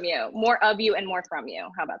more from you, more of you and more from you.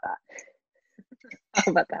 How about that?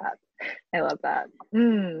 I love that.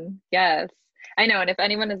 Yes. I know, and if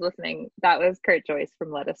anyone is listening, that was Kurt Joyce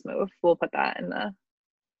from Let Us Move. We'll put that in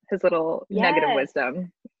his little nugget of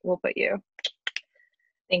wisdom. We'll put you.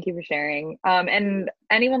 Thank you for sharing. And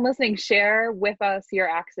anyone listening, share with us your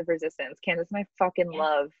acts of resistance. Candace and I fucking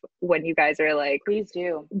love when you guys are like, please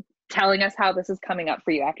do, telling us how this is coming up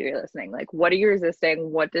for you after you're listening. Like, what are you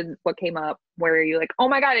resisting? What came up? Where are you like, oh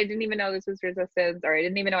my God, I didn't even know this was resistance, or I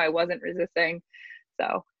didn't even know I wasn't resisting.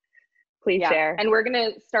 So please share. And we're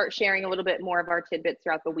going to start sharing a little bit more of our tidbits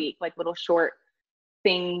throughout the week, like little short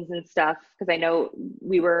things and stuff. Because I know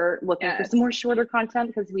we were looking for some more shorter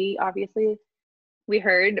content, because we obviously... We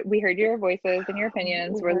heard your voices and your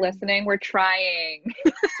opinions. We're listening. We're trying.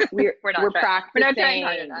 We're practicing. We're not trying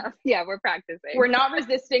hard enough. Yeah, we're practicing. We're not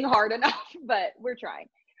resisting hard enough, but we're trying.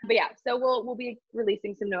 But yeah, so we'll be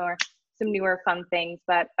releasing some newer fun things.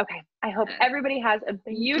 But okay, I hope everybody has a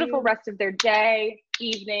beautiful rest of their day,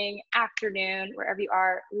 evening, afternoon, wherever you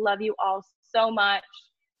are. Love you all so much.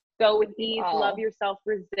 Go with ease. Love yourself.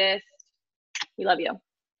 Resist. We love you.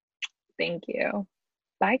 Thank you.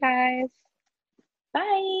 Bye, guys.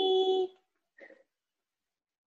 Bye.